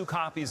give 2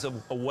 copies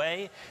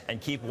away and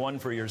keep 1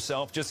 for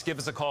yourself. Just give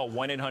us a call,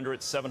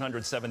 1-800-700-7000.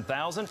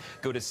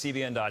 Go to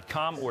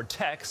cbn.com or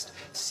text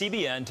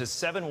CBN to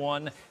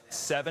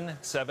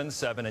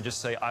 71777 and just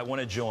say, I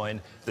want to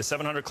join the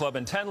 700 Club,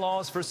 and 10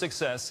 Laws for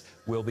Success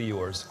will be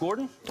yours.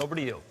 Gordon, over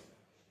to you.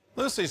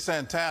 Lucy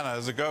Santana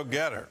is a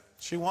go-getter.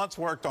 She once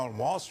worked on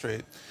Wall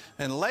Street,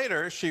 and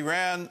later she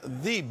ran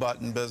the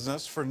button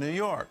business for New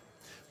York.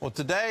 Well,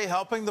 today,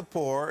 helping the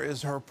poor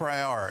is her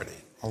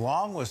priority,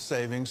 along with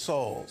saving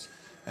souls.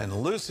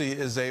 And Lucy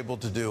is able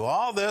to do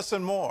all this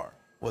and more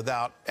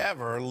without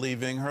ever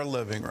leaving her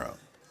living room.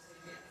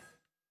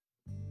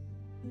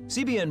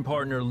 CBN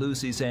partner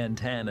Lucy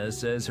Santana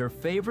says her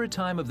favorite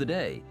time of the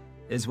day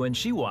is when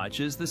she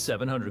watches the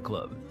 700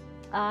 Club.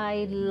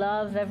 I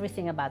love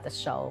everything about the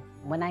show.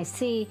 When I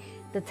see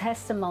the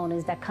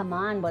testimonies that come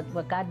on,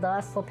 what God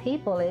does for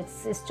people,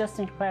 it's just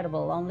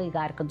incredible. Only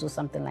God could do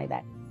something like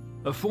that.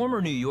 A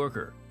former New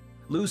Yorker,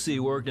 Lucy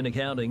worked in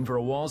accounting for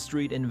a Wall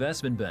Street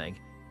investment bank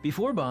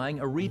before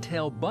buying a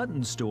retail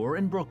button store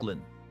in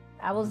Brooklyn.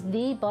 I was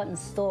the button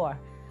store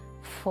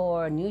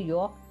for New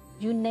York.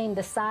 You name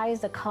the size,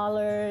 the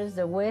colors,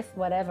 the width,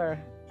 whatever,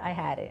 I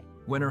had it.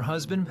 When her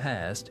husband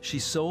passed, she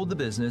sold the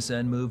business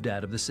and moved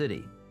out of the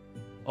city.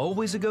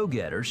 Always a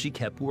go-getter, she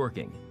kept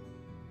working.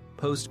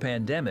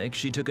 Post-pandemic,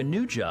 she took a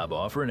new job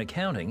offer in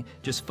accounting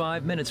just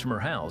 5 minutes from her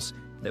house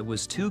that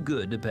was too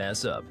good to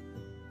pass up.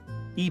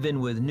 Even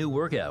with new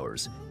work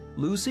hours,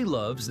 Lucy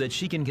loves that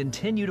she can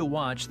continue to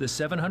watch the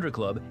 700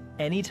 Club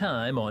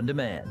anytime on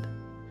demand.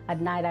 At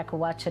night, I could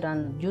watch it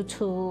on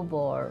YouTube,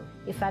 or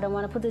if I don't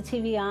want to put the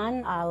TV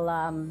on, I'll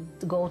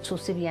go to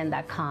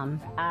cbn.com.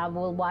 I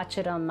will watch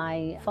it on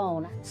my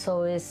phone.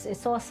 So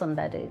it's awesome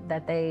that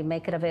they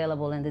make it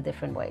available in the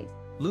different ways.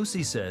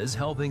 Lucy says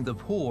helping the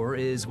poor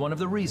is one of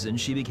the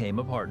reasons she became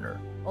a partner.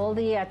 All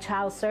the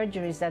child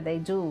surgeries that they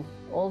do,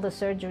 all the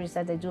surgeries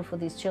that they do for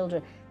these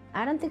children,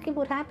 I don't think it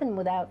would happen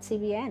without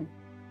CBN.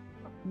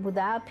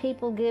 Without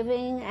people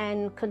giving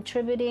and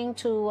contributing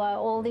to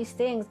all these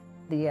things,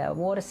 the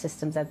water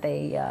systems that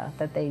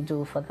they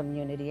do for the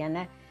community.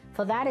 And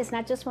for that, it's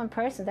not just one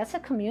person, that's a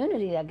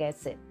community that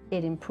gets it.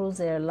 It improves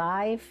their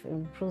life, it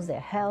improves their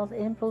health,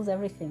 it improves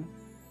everything.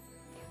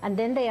 And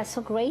then they are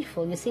so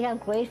grateful. You see how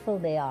grateful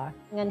they are.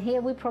 And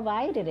here we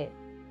provided it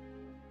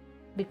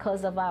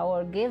because of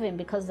our giving,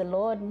 because the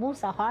Lord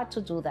moves our heart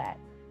to do that.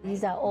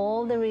 These are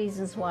all the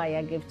reasons why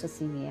I give to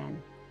CBN.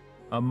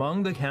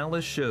 Among the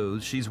countless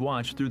shows she's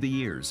watched through the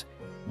years,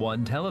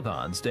 one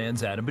telethon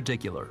stands out in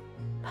particular.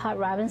 Pat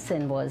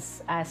Robinson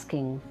was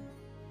asking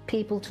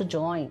people to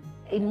join.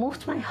 It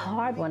moved my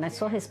heart when I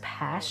saw his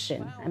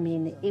passion. I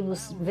mean, it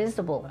was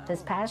visible,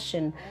 his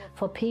passion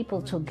for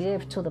people to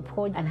give to the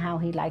poor and how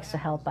he likes to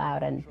help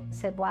out. And I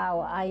said,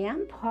 wow, I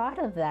am part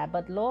of that,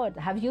 but Lord,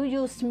 have you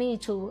used me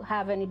to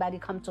have anybody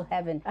come to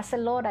heaven? I said,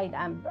 Lord, I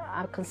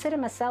consider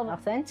myself an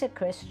authentic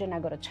Christian. I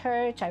go to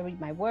church, I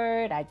read my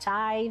word, I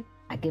tithe.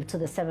 I give to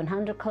the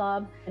 700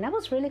 Club. And I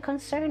was really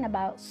concerned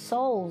about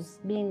souls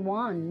being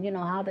won, you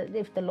know,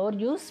 if the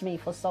Lord used me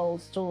for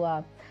souls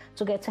to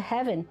get to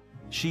heaven.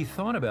 She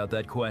thought about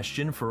that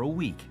question for a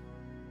week.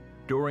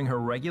 During her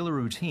regular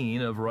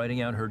routine of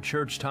writing out her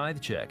church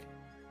tithe check,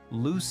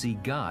 Lucy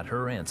got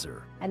her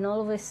answer. And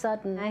all of a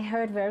sudden, I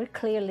heard very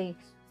clearly,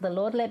 the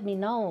Lord let me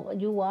know,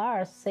 you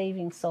are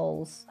saving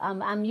souls.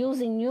 I'm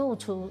using you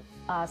to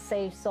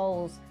save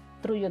souls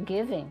through your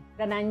giving.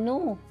 And I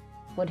knew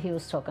what he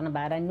was talking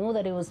about. I knew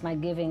that it was my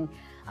giving,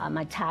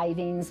 my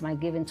tithings, my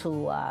giving to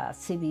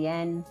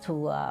CBN,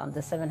 to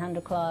the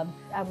 700 Club.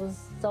 I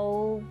was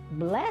so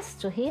blessed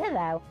to hear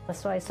that.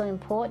 That's why it's so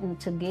important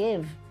to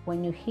give.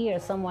 When you hear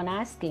someone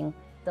asking,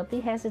 don't be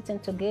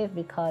hesitant to give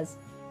because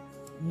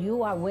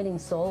you are winning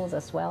souls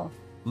as well.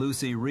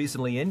 Lucy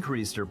recently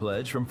increased her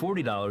pledge from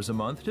 $40 a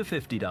month to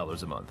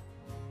 $50 a month.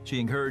 She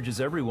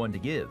encourages everyone to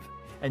give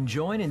and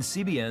join in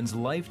CBN's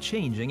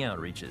life-changing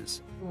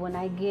outreaches. When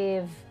I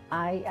give,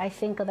 I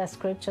think of that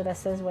scripture that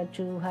says, what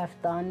you have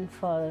done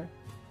for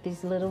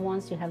these little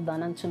ones, you have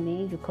done unto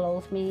me. You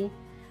clothed me,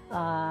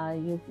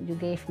 you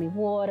gave me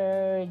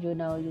water, you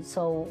know,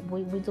 so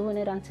we're doing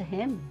it unto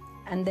him.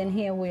 And then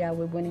here we are,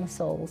 we're winning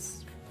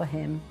souls for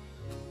him.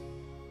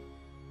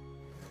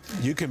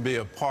 You can be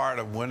a part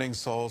of winning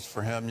souls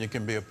for him. You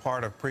can be a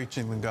part of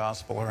preaching the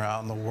gospel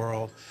around the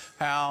world.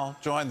 How?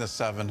 Join the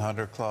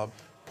 700 Club.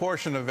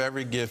 Portion of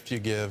every gift you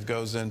give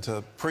goes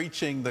into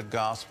preaching the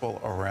gospel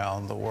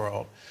around the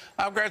world.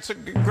 I've got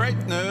some great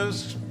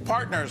news.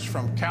 Partners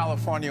from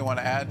California want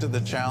to add to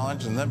the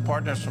challenge, and then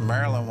partners from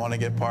Maryland want to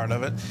get part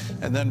of it,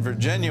 and then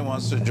Virginia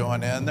wants to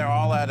join in. They're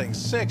all adding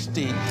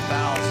 $60,000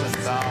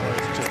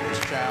 to this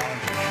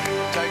challenge.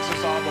 It takes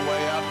us all the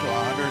way up to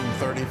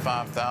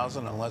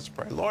 $135,000, and let's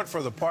pray. Lord,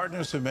 for the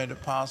partners who made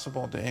it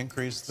possible to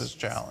increase this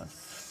challenge,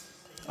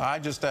 I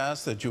just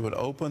ask that you would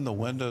open the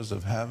windows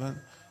of heaven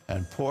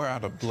and pour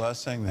out a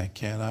blessing they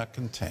cannot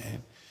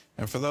contain.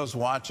 And for those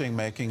watching,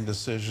 making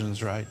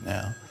decisions right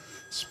now,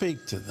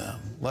 speak to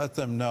them. Let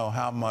them know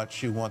how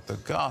much you want the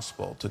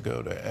gospel to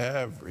go to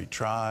every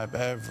tribe,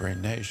 every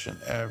nation,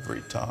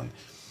 every tongue.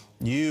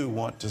 You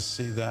want to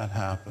see that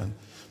happen.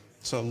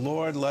 So,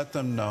 Lord, let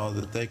them know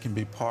that they can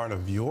be part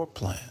of your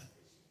plan.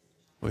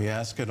 We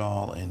ask it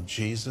all in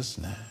Jesus'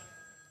 name.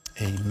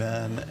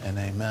 Amen and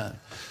amen.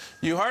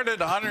 You heard it,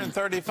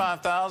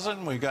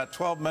 135,000. We've got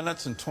 12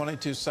 minutes and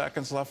 22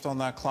 seconds left on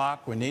that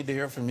clock. We need to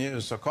hear from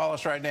you, so call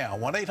us right now,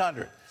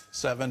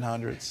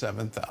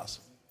 1-800-700-7000.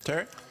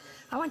 Terry?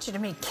 I want you to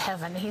meet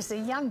Kevin. He's a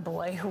young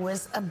boy who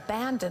was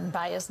abandoned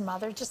by his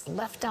mother, just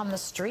left on the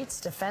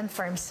streets to fend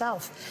for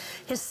himself.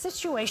 His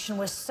situation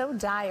was so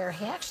dire,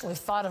 he actually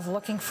thought of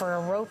looking for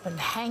a rope and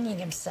hanging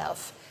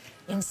himself.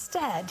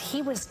 Instead,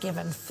 he was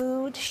given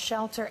food,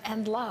 shelter,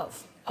 and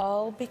love,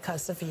 all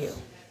because of you.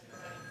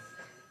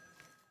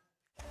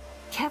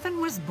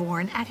 Kevin was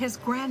born at his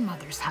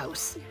grandmother's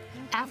house.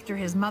 After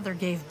his mother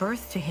gave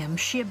birth to him,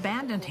 she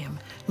abandoned him,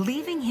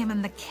 leaving him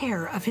in the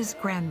care of his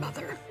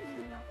grandmother.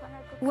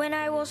 When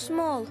I was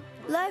small,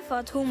 life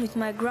at home with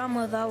my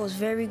grandmother was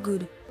very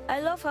good.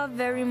 I love her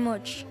very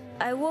much.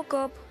 I woke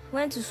up,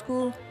 went to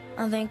school,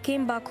 and then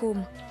came back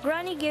home.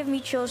 Granny gave me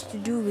chores to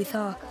do with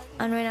her,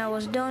 and when I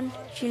was done,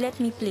 she let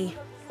me play.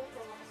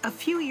 A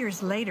few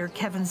years later,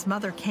 Kevin's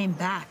mother came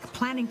back,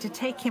 planning to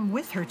take him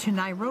with her to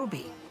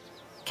Nairobi.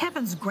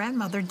 Kevin's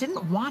grandmother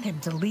didn't want him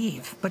to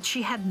leave, but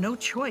she had no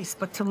choice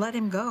but to let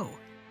him go.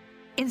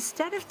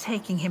 Instead of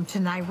taking him to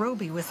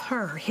Nairobi with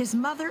her, his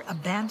mother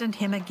abandoned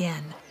him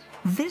again,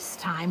 this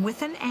time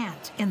with an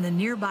aunt in the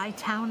nearby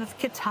town of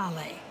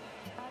Kitale.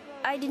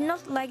 I did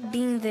not like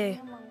being there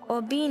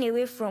or being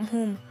away from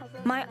home.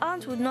 My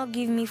aunt would not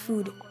give me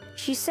food.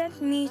 She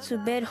sent me to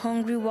bed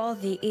hungry while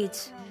they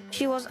ate.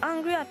 She was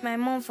angry at my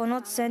mom for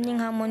not sending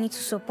her money to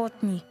support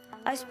me.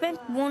 I spent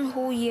one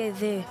whole year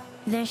there.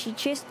 Then she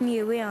chased me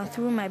away and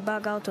threw my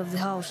bag out of the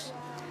house.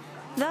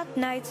 That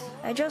night,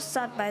 I just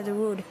sat by the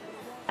road.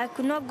 I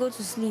could not go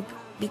to sleep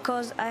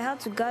because I had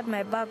to guard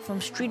my bag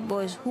from street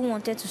boys who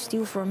wanted to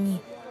steal from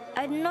me.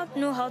 I did not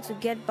know how to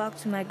get back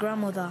to my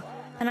grandmother,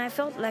 and I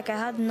felt like I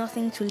had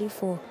nothing to live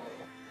for.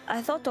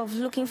 I thought of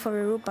looking for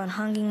a rope and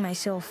hanging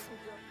myself.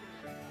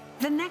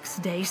 The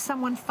next day,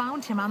 someone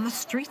found him on the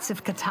streets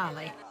of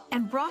Kitale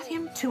and brought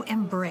him to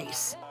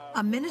Embrace,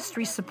 a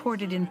ministry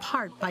supported in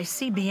part by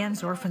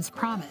CBN's Orphans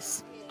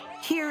Promise.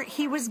 Here,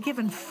 he was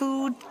given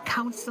food,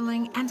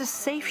 counseling, and a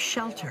safe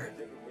shelter.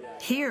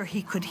 Here,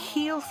 he could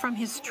heal from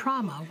his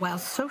trauma while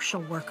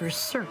social workers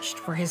searched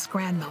for his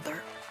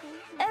grandmother.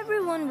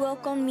 Everyone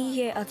welcomed me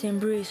here at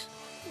Embrace.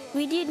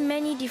 We did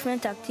many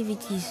different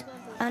activities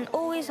and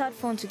always had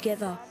fun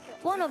together.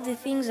 One of the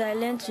things I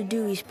learned to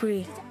do is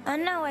pray,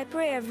 and now I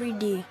pray every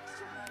day.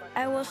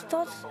 I was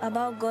taught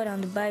about God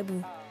and the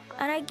Bible,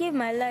 and I gave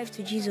my life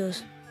to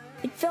Jesus.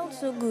 It felt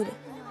so good,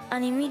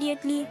 and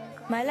immediately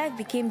my life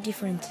became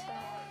different.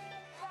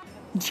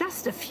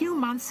 Just a few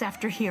months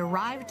after he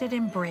arrived at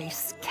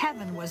Embrace,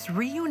 Kevin was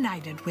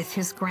reunited with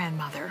his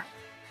grandmother.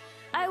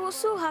 I was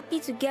so happy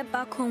to get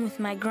back home with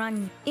my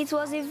granny. It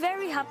was a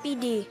very happy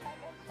day.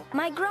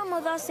 My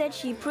grandmother said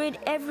she prayed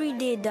every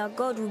day that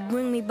God would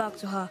bring me back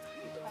to her.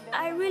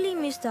 I really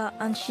missed her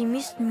and she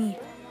missed me.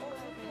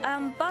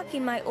 I'm back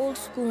in my old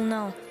school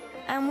now.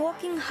 I'm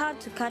working hard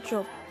to catch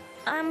up.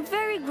 I'm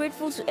very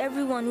grateful to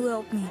everyone who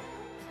helped me.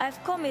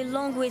 I've come a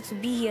long way to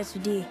be here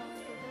today,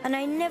 and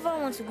I never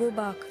want to go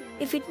back.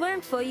 If it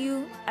weren't for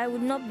you, I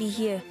would not be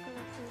here.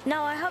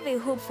 Now I have a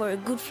hope for a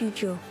good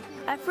future.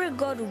 I pray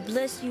God will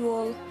bless you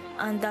all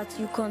and that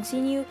you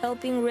continue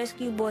helping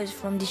rescue boys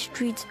from the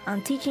streets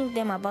and teaching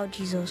them about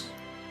Jesus.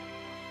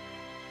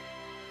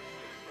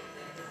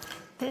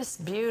 This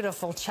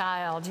beautiful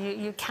child,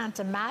 you can't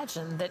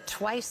imagine that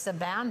twice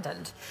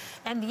abandoned.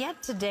 And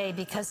yet today,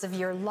 because of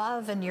your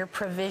love and your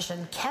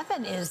provision,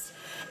 Kevin is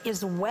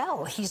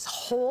well. He's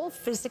whole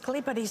physically,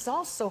 but he's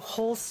also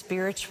whole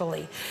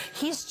spiritually.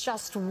 He's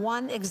just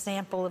one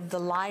example of the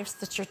lives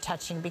that you're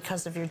touching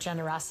because of your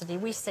generosity.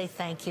 We say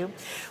thank you.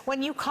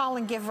 When you call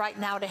and give right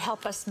now to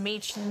help us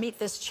meet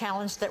this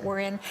challenge that we're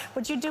in,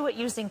 would you do it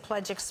using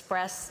Pledge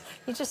Express?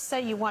 You just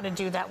say you want to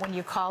do that when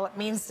you call. It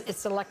means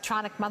it's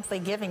electronic monthly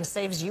giving,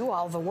 saves you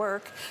all the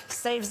work,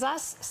 saves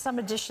us some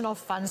additional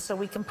funds so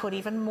we can put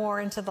even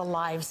more into the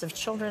lives of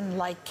children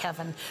like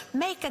Kevin.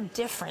 Make a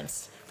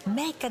difference.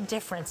 Make a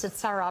difference.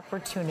 It's our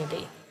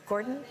opportunity.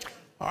 Gordon?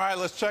 All right,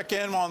 let's check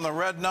in on the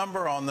red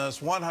number on this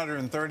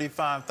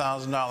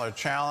 $135,000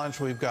 challenge.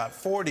 We've got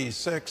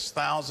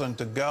 $46,000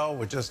 to go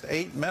with just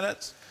 8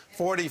 minutes.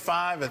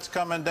 45, it's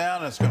coming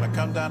down. It's going to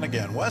come down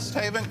again. West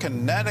Haven,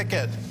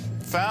 Connecticut.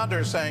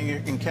 Founder saying you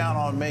can count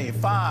on me.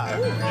 $5,000.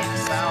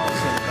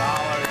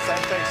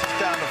 That takes us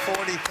down to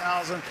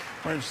 $40,000.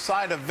 We're in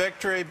sight of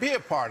victory. Be a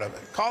part of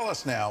it. Call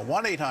us now,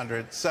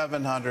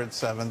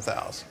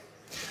 1-800-700-7000.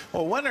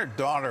 Well, when her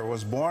daughter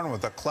was born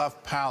with a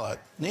cleft palate,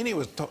 Nene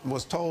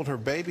was told her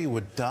baby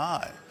would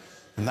die.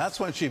 And that's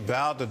when she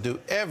vowed to do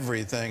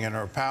everything in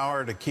her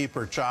power to keep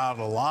her child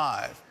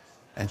alive.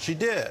 And she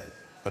did,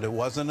 but it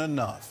wasn't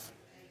enough.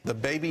 The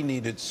baby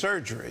needed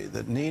surgery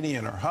that Nene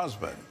and her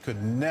husband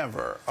could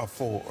never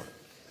afford.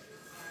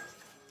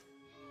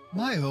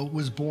 Mayo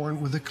was born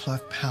with a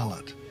cleft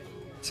palate.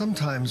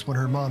 Sometimes when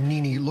her mom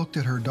Nene looked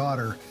at her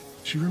daughter,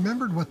 she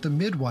remembered what the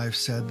midwife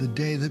said the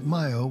day that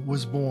Mayo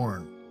was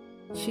born.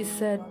 She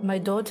said my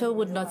daughter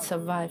would not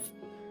survive.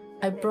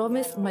 I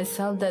promised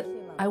myself that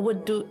I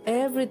would do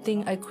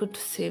everything I could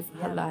to save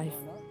her life.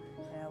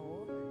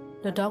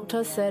 The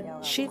doctor said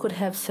she could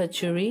have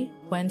surgery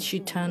when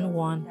she turned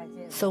 1.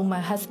 So my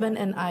husband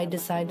and I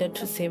decided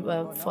to save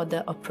up for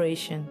the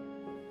operation.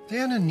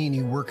 Dan and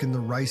Nene work in the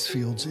rice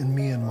fields in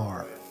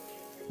Myanmar.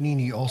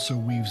 Nene also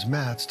weaves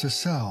mats to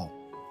sell,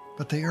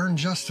 but they earn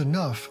just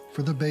enough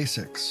for the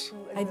basics.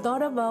 I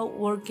thought about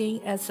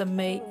working as a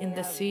maid in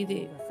the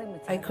city.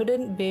 I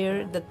couldn't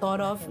bear the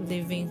thought of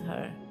leaving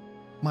her.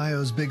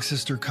 Mayo's big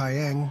sister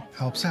Kayang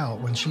helps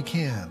out when she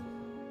can.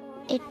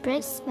 It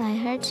breaks my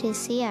heart to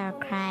see her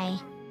cry.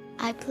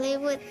 I play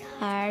with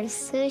her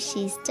so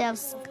she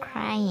stops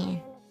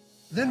crying.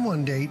 Then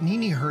one day,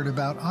 Nene heard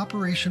about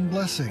Operation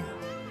Blessing.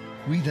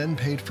 We then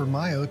paid for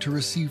Mayo to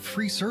receive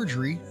free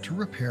surgery to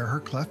repair her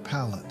cleft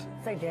palate.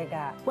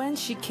 When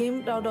she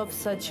came out of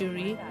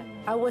surgery,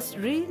 I was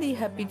really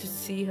happy to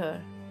see her.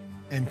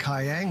 And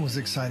Kayang was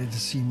excited to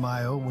see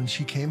Mayo when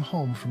she came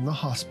home from the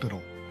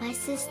hospital. My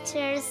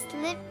sister's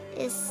lip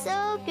is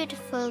so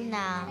beautiful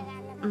now.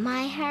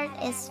 My heart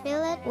is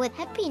filled with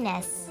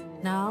happiness.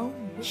 Now,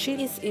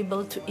 she is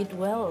able to eat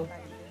well.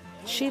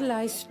 She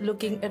likes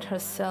looking at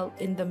herself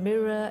in the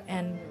mirror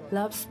and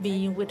loves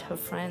being with her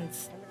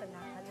friends.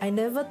 I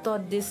never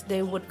thought this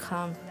day would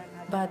come,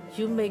 but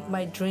you make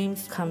my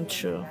dreams come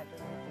true.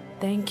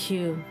 Thank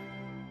you.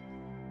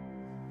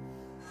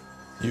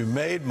 You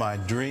made my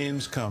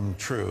dreams come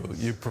true.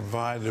 You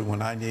provided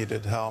when I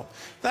needed help.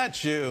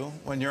 That's you.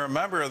 When you're a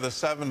member of the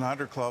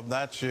 700 Club,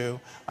 that's you.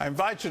 I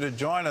invite you to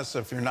join us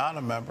if you're not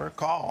a member.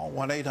 Call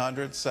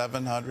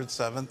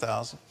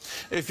 1-800-700-7000.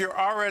 If you're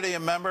already a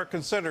member,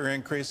 consider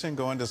increasing,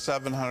 going to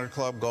 700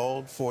 Club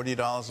Gold,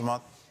 $40 a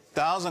month.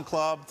 1,000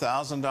 Club,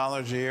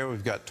 $1,000 a year.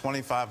 We've got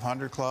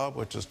 2,500 Club,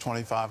 which is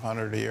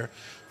 $2,500 a year.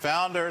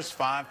 Founders,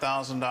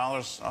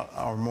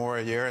 $5,000 or more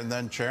a year, and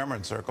then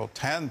Chairman Circle,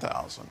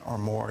 $10,000 or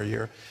more a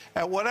year.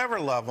 At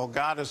whatever level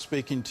God is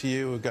speaking to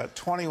you, we've got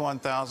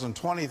 21,000,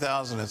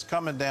 20,000 is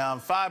coming down.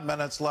 5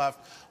 minutes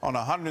left on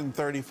a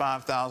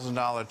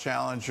 $135,000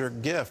 challenge. Your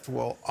gift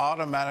will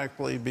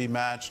automatically be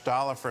matched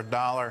dollar for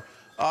dollar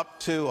up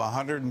to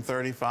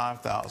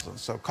 $135,000.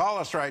 So call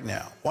us right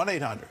now,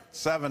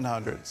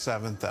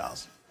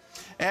 1-800-700-7000.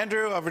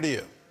 Andrew, over to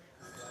you.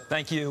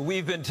 Thank you.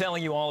 We've been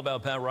telling you all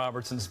about Pat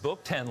Robertson's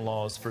book, 10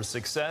 Laws for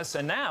Success,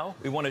 and now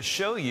we want to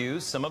show you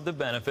some of the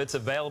benefits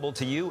available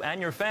to you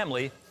and your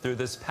family through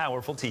this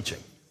powerful teaching.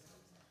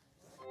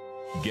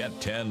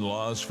 Get 10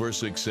 Laws for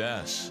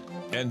Success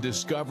and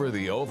discover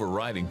the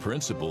overriding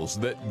principles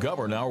that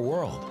govern our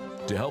world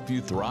to help you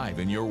thrive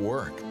in your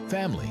work,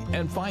 family,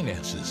 and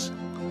finances.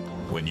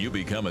 When you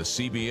become a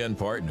CBN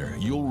partner,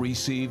 you'll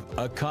receive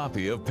a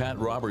copy of Pat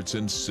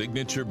Robertson's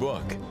signature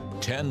book,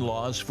 10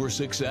 Laws for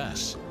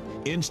Success,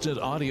 instant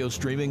audio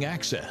streaming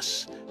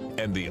access,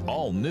 and the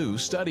all-new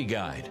study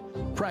guide,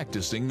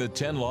 Practicing the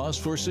 10 Laws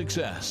for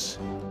Success.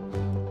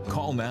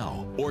 Call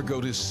now or go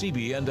to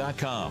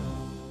cbn.com.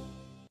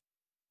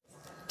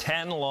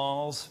 10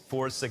 Laws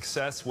for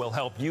Success will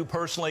help you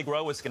personally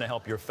grow. It's going to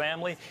help your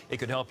family. It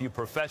could help you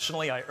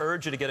professionally. I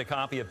urge you to get a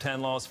copy of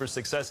 10 Laws for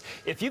Success.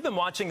 If you've been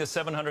watching the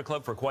 700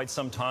 Club for quite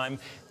some time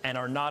and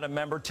are not a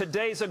member,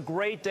 today's a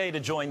great day to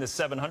join the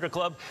 700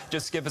 Club.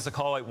 Just give us a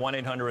call at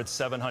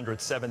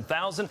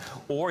 1-800-700-7000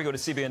 or go to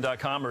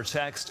cbn.com or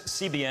text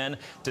CBN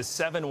to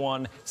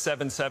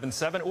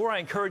 71777. Or I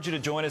encourage you to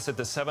join us at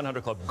the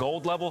 700 Club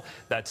Gold level.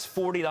 That's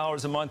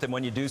 $40 a month. And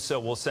when you do so,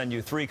 we'll send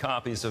you 3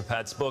 copies of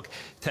Pat's book,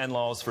 10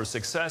 Laws for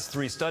Success,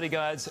 3 study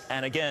guides,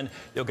 and again,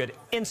 you'll get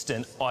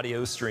instant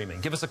audio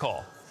streaming. Give us a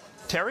call.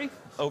 Terry,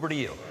 over to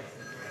you.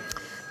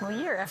 Well,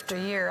 year after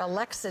year,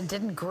 Alexa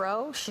didn't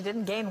grow. She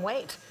didn't gain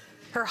weight.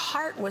 Her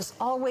heart was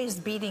always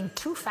beating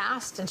too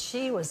fast, and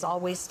she was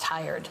always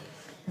tired.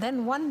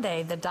 Then one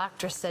day, the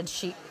doctor said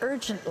she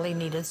urgently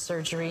needed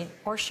surgery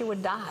or she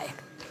would die.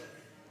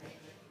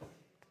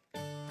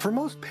 For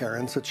most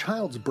parents, a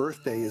child's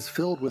birthday is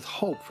filled with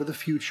hope for the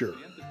future,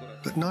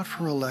 but not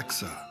for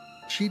Alexa.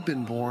 She'd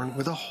been born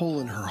with a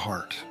hole in her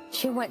heart.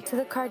 She went to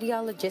the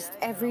cardiologist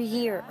every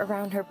year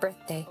around her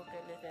birthday.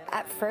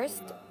 At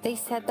first, they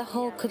said the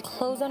hole could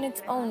close on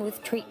its own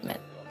with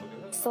treatment.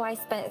 So I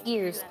spent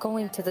years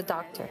going to the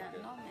doctor,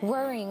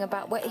 worrying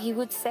about what he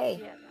would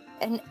say.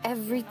 And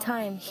every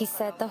time he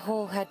said the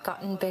hole had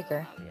gotten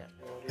bigger.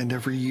 And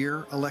every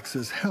year,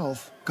 Alexa's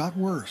health got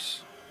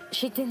worse.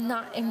 She did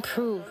not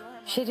improve.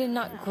 She did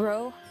not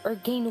grow or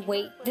gain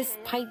weight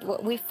despite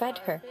what we fed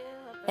her.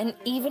 And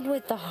even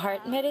with the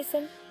heart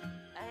medicine,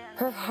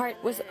 her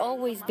heart was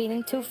always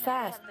beating too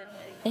fast,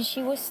 and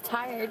she was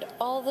tired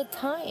all the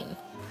time.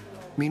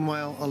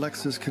 Meanwhile,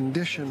 Alexa's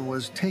condition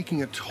was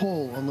taking a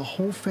toll on the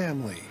whole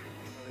family,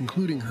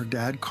 including her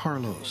dad,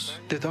 Carlos.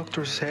 The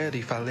doctor said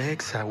if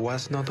Alexa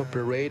was not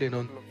operated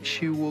on,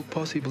 she would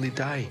possibly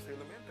die.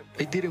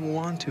 I didn't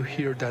want to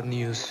hear that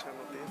news.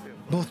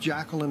 Both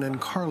Jacqueline and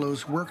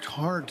Carlos worked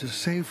hard to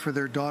save for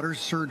their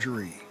daughter's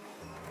surgery.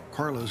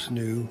 Carlos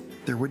knew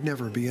there would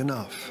never be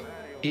enough.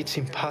 It's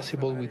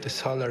impossible with the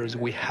salaries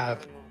we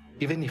have.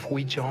 Even if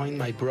we join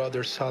my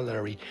brother's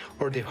salary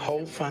or the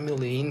whole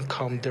family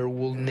income, there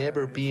will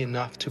never be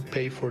enough to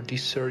pay for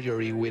this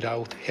surgery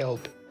without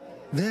help.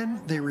 Then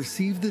they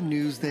received the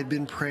news they'd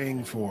been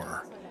praying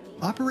for.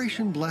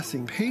 Operation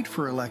Blessing paid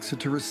for Alexa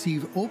to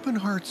receive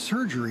open-heart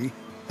surgery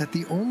at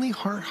the only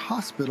heart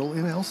hospital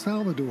in El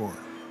Salvador.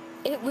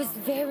 It was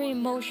very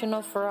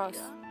emotional for us,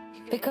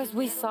 because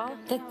we saw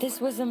that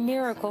this was a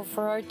miracle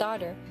for our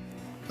daughter.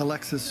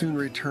 Alexa soon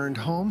returned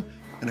home,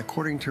 and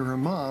according to her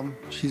mom,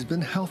 she's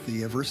been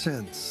healthy ever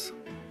since.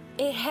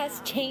 It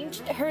has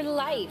changed her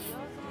life.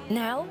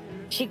 Now,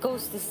 she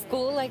goes to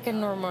school like a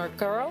normal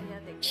girl.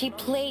 She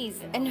plays,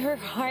 and her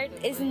heart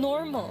is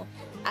normal.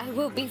 I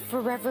will be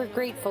forever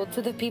grateful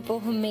to the people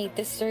who made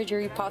this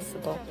surgery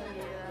possible.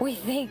 We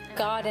thank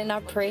God and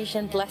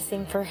Operation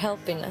Blessing for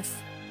helping us.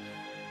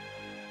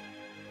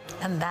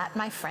 And that,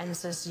 my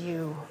friends, is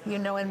you. You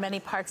know, in many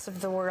parts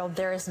of the world,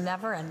 there is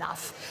never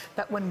enough.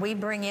 But when we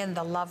bring in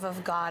the love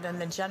of God and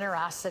the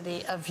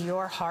generosity of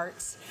your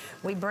hearts,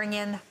 we bring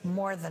in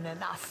more than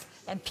enough.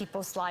 And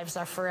people's lives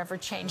are forever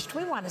changed.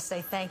 We want to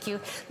say thank you.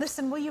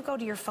 Listen, will you go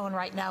to your phone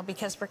right now,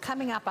 because we're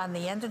coming up on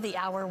the end of the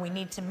hour. We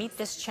need to meet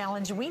this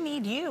challenge. We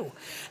need you.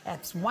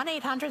 That's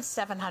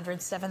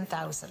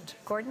 1-800-700-7000.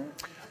 Gordon?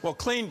 Well,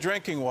 clean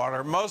drinking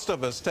water, most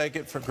of us take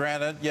it for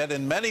granted, yet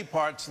in many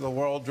parts of the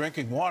world,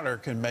 drinking water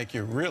can make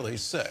you really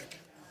sick.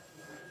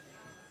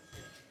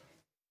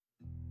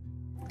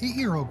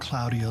 8-year-old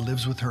Claudia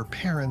lives with her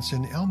parents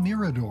in El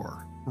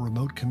Mirador, a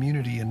remote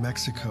community in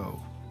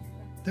Mexico.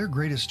 Their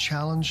greatest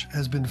challenge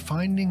has been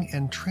finding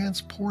and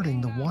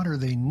transporting the water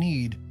they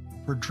need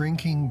for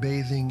drinking,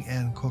 bathing,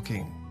 and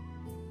cooking.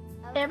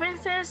 Ever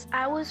since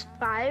I was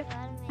 5,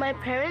 my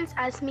parents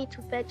asked me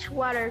to fetch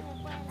water.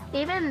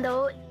 Even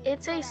though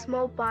it's a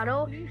small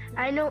bottle,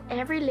 I know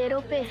every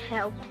little bit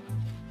helps.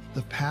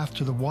 The path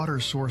to the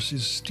water source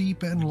is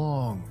steep and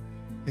long.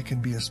 It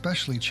can be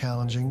especially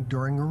challenging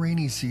during a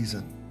rainy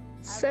season.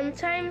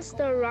 Sometimes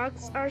the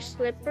rocks are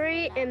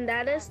slippery, and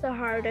that is the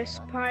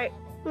hardest part.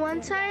 One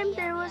time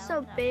there was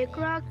a big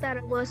rock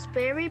that was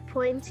very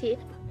pointy.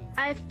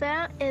 I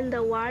fell and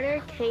the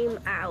water came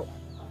out.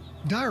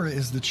 Dara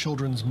is the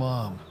children's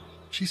mom.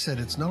 She said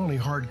it's not only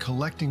hard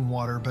collecting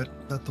water,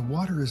 but that the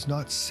water is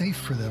not safe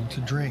for them to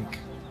drink.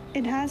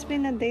 It has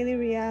been a daily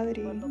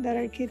reality that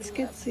our kids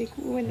get sick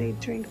when they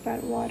drink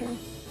bad water.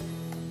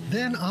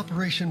 Then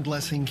Operation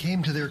Blessing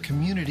came to their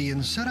community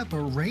and set up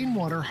a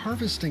rainwater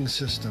harvesting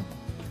system.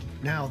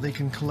 Now they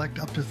can collect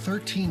up to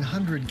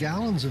 1,300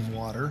 gallons of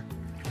water,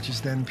 which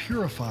is then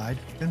purified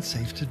and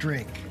safe to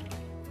drink.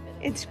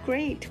 It's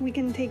great. We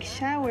can take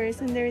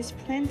showers and there is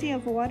plenty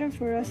of water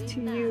for us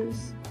to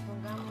use.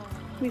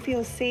 We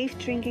feel safe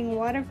drinking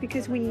water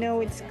because we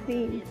know it's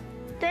clean.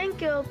 Thank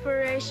you,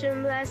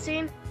 Operation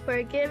Blessing,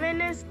 for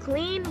giving us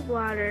clean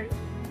water.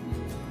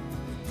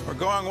 We're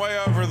going way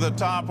over the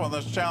top on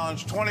this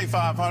challenge.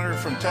 2,500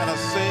 from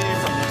Tennessee,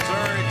 from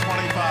Missouri,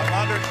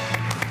 2,500.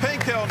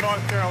 Pink Hill,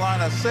 North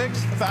Carolina,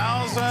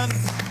 6,000.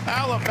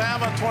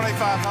 Alabama,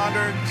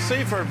 2,500.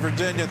 Seaford,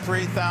 Virginia,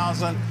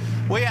 3,000.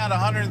 We had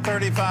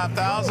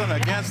 135,000.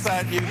 Against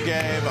that, you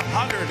gave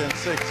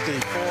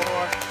 164.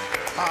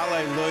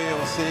 Hallelujah.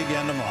 We'll see you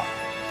again tomorrow.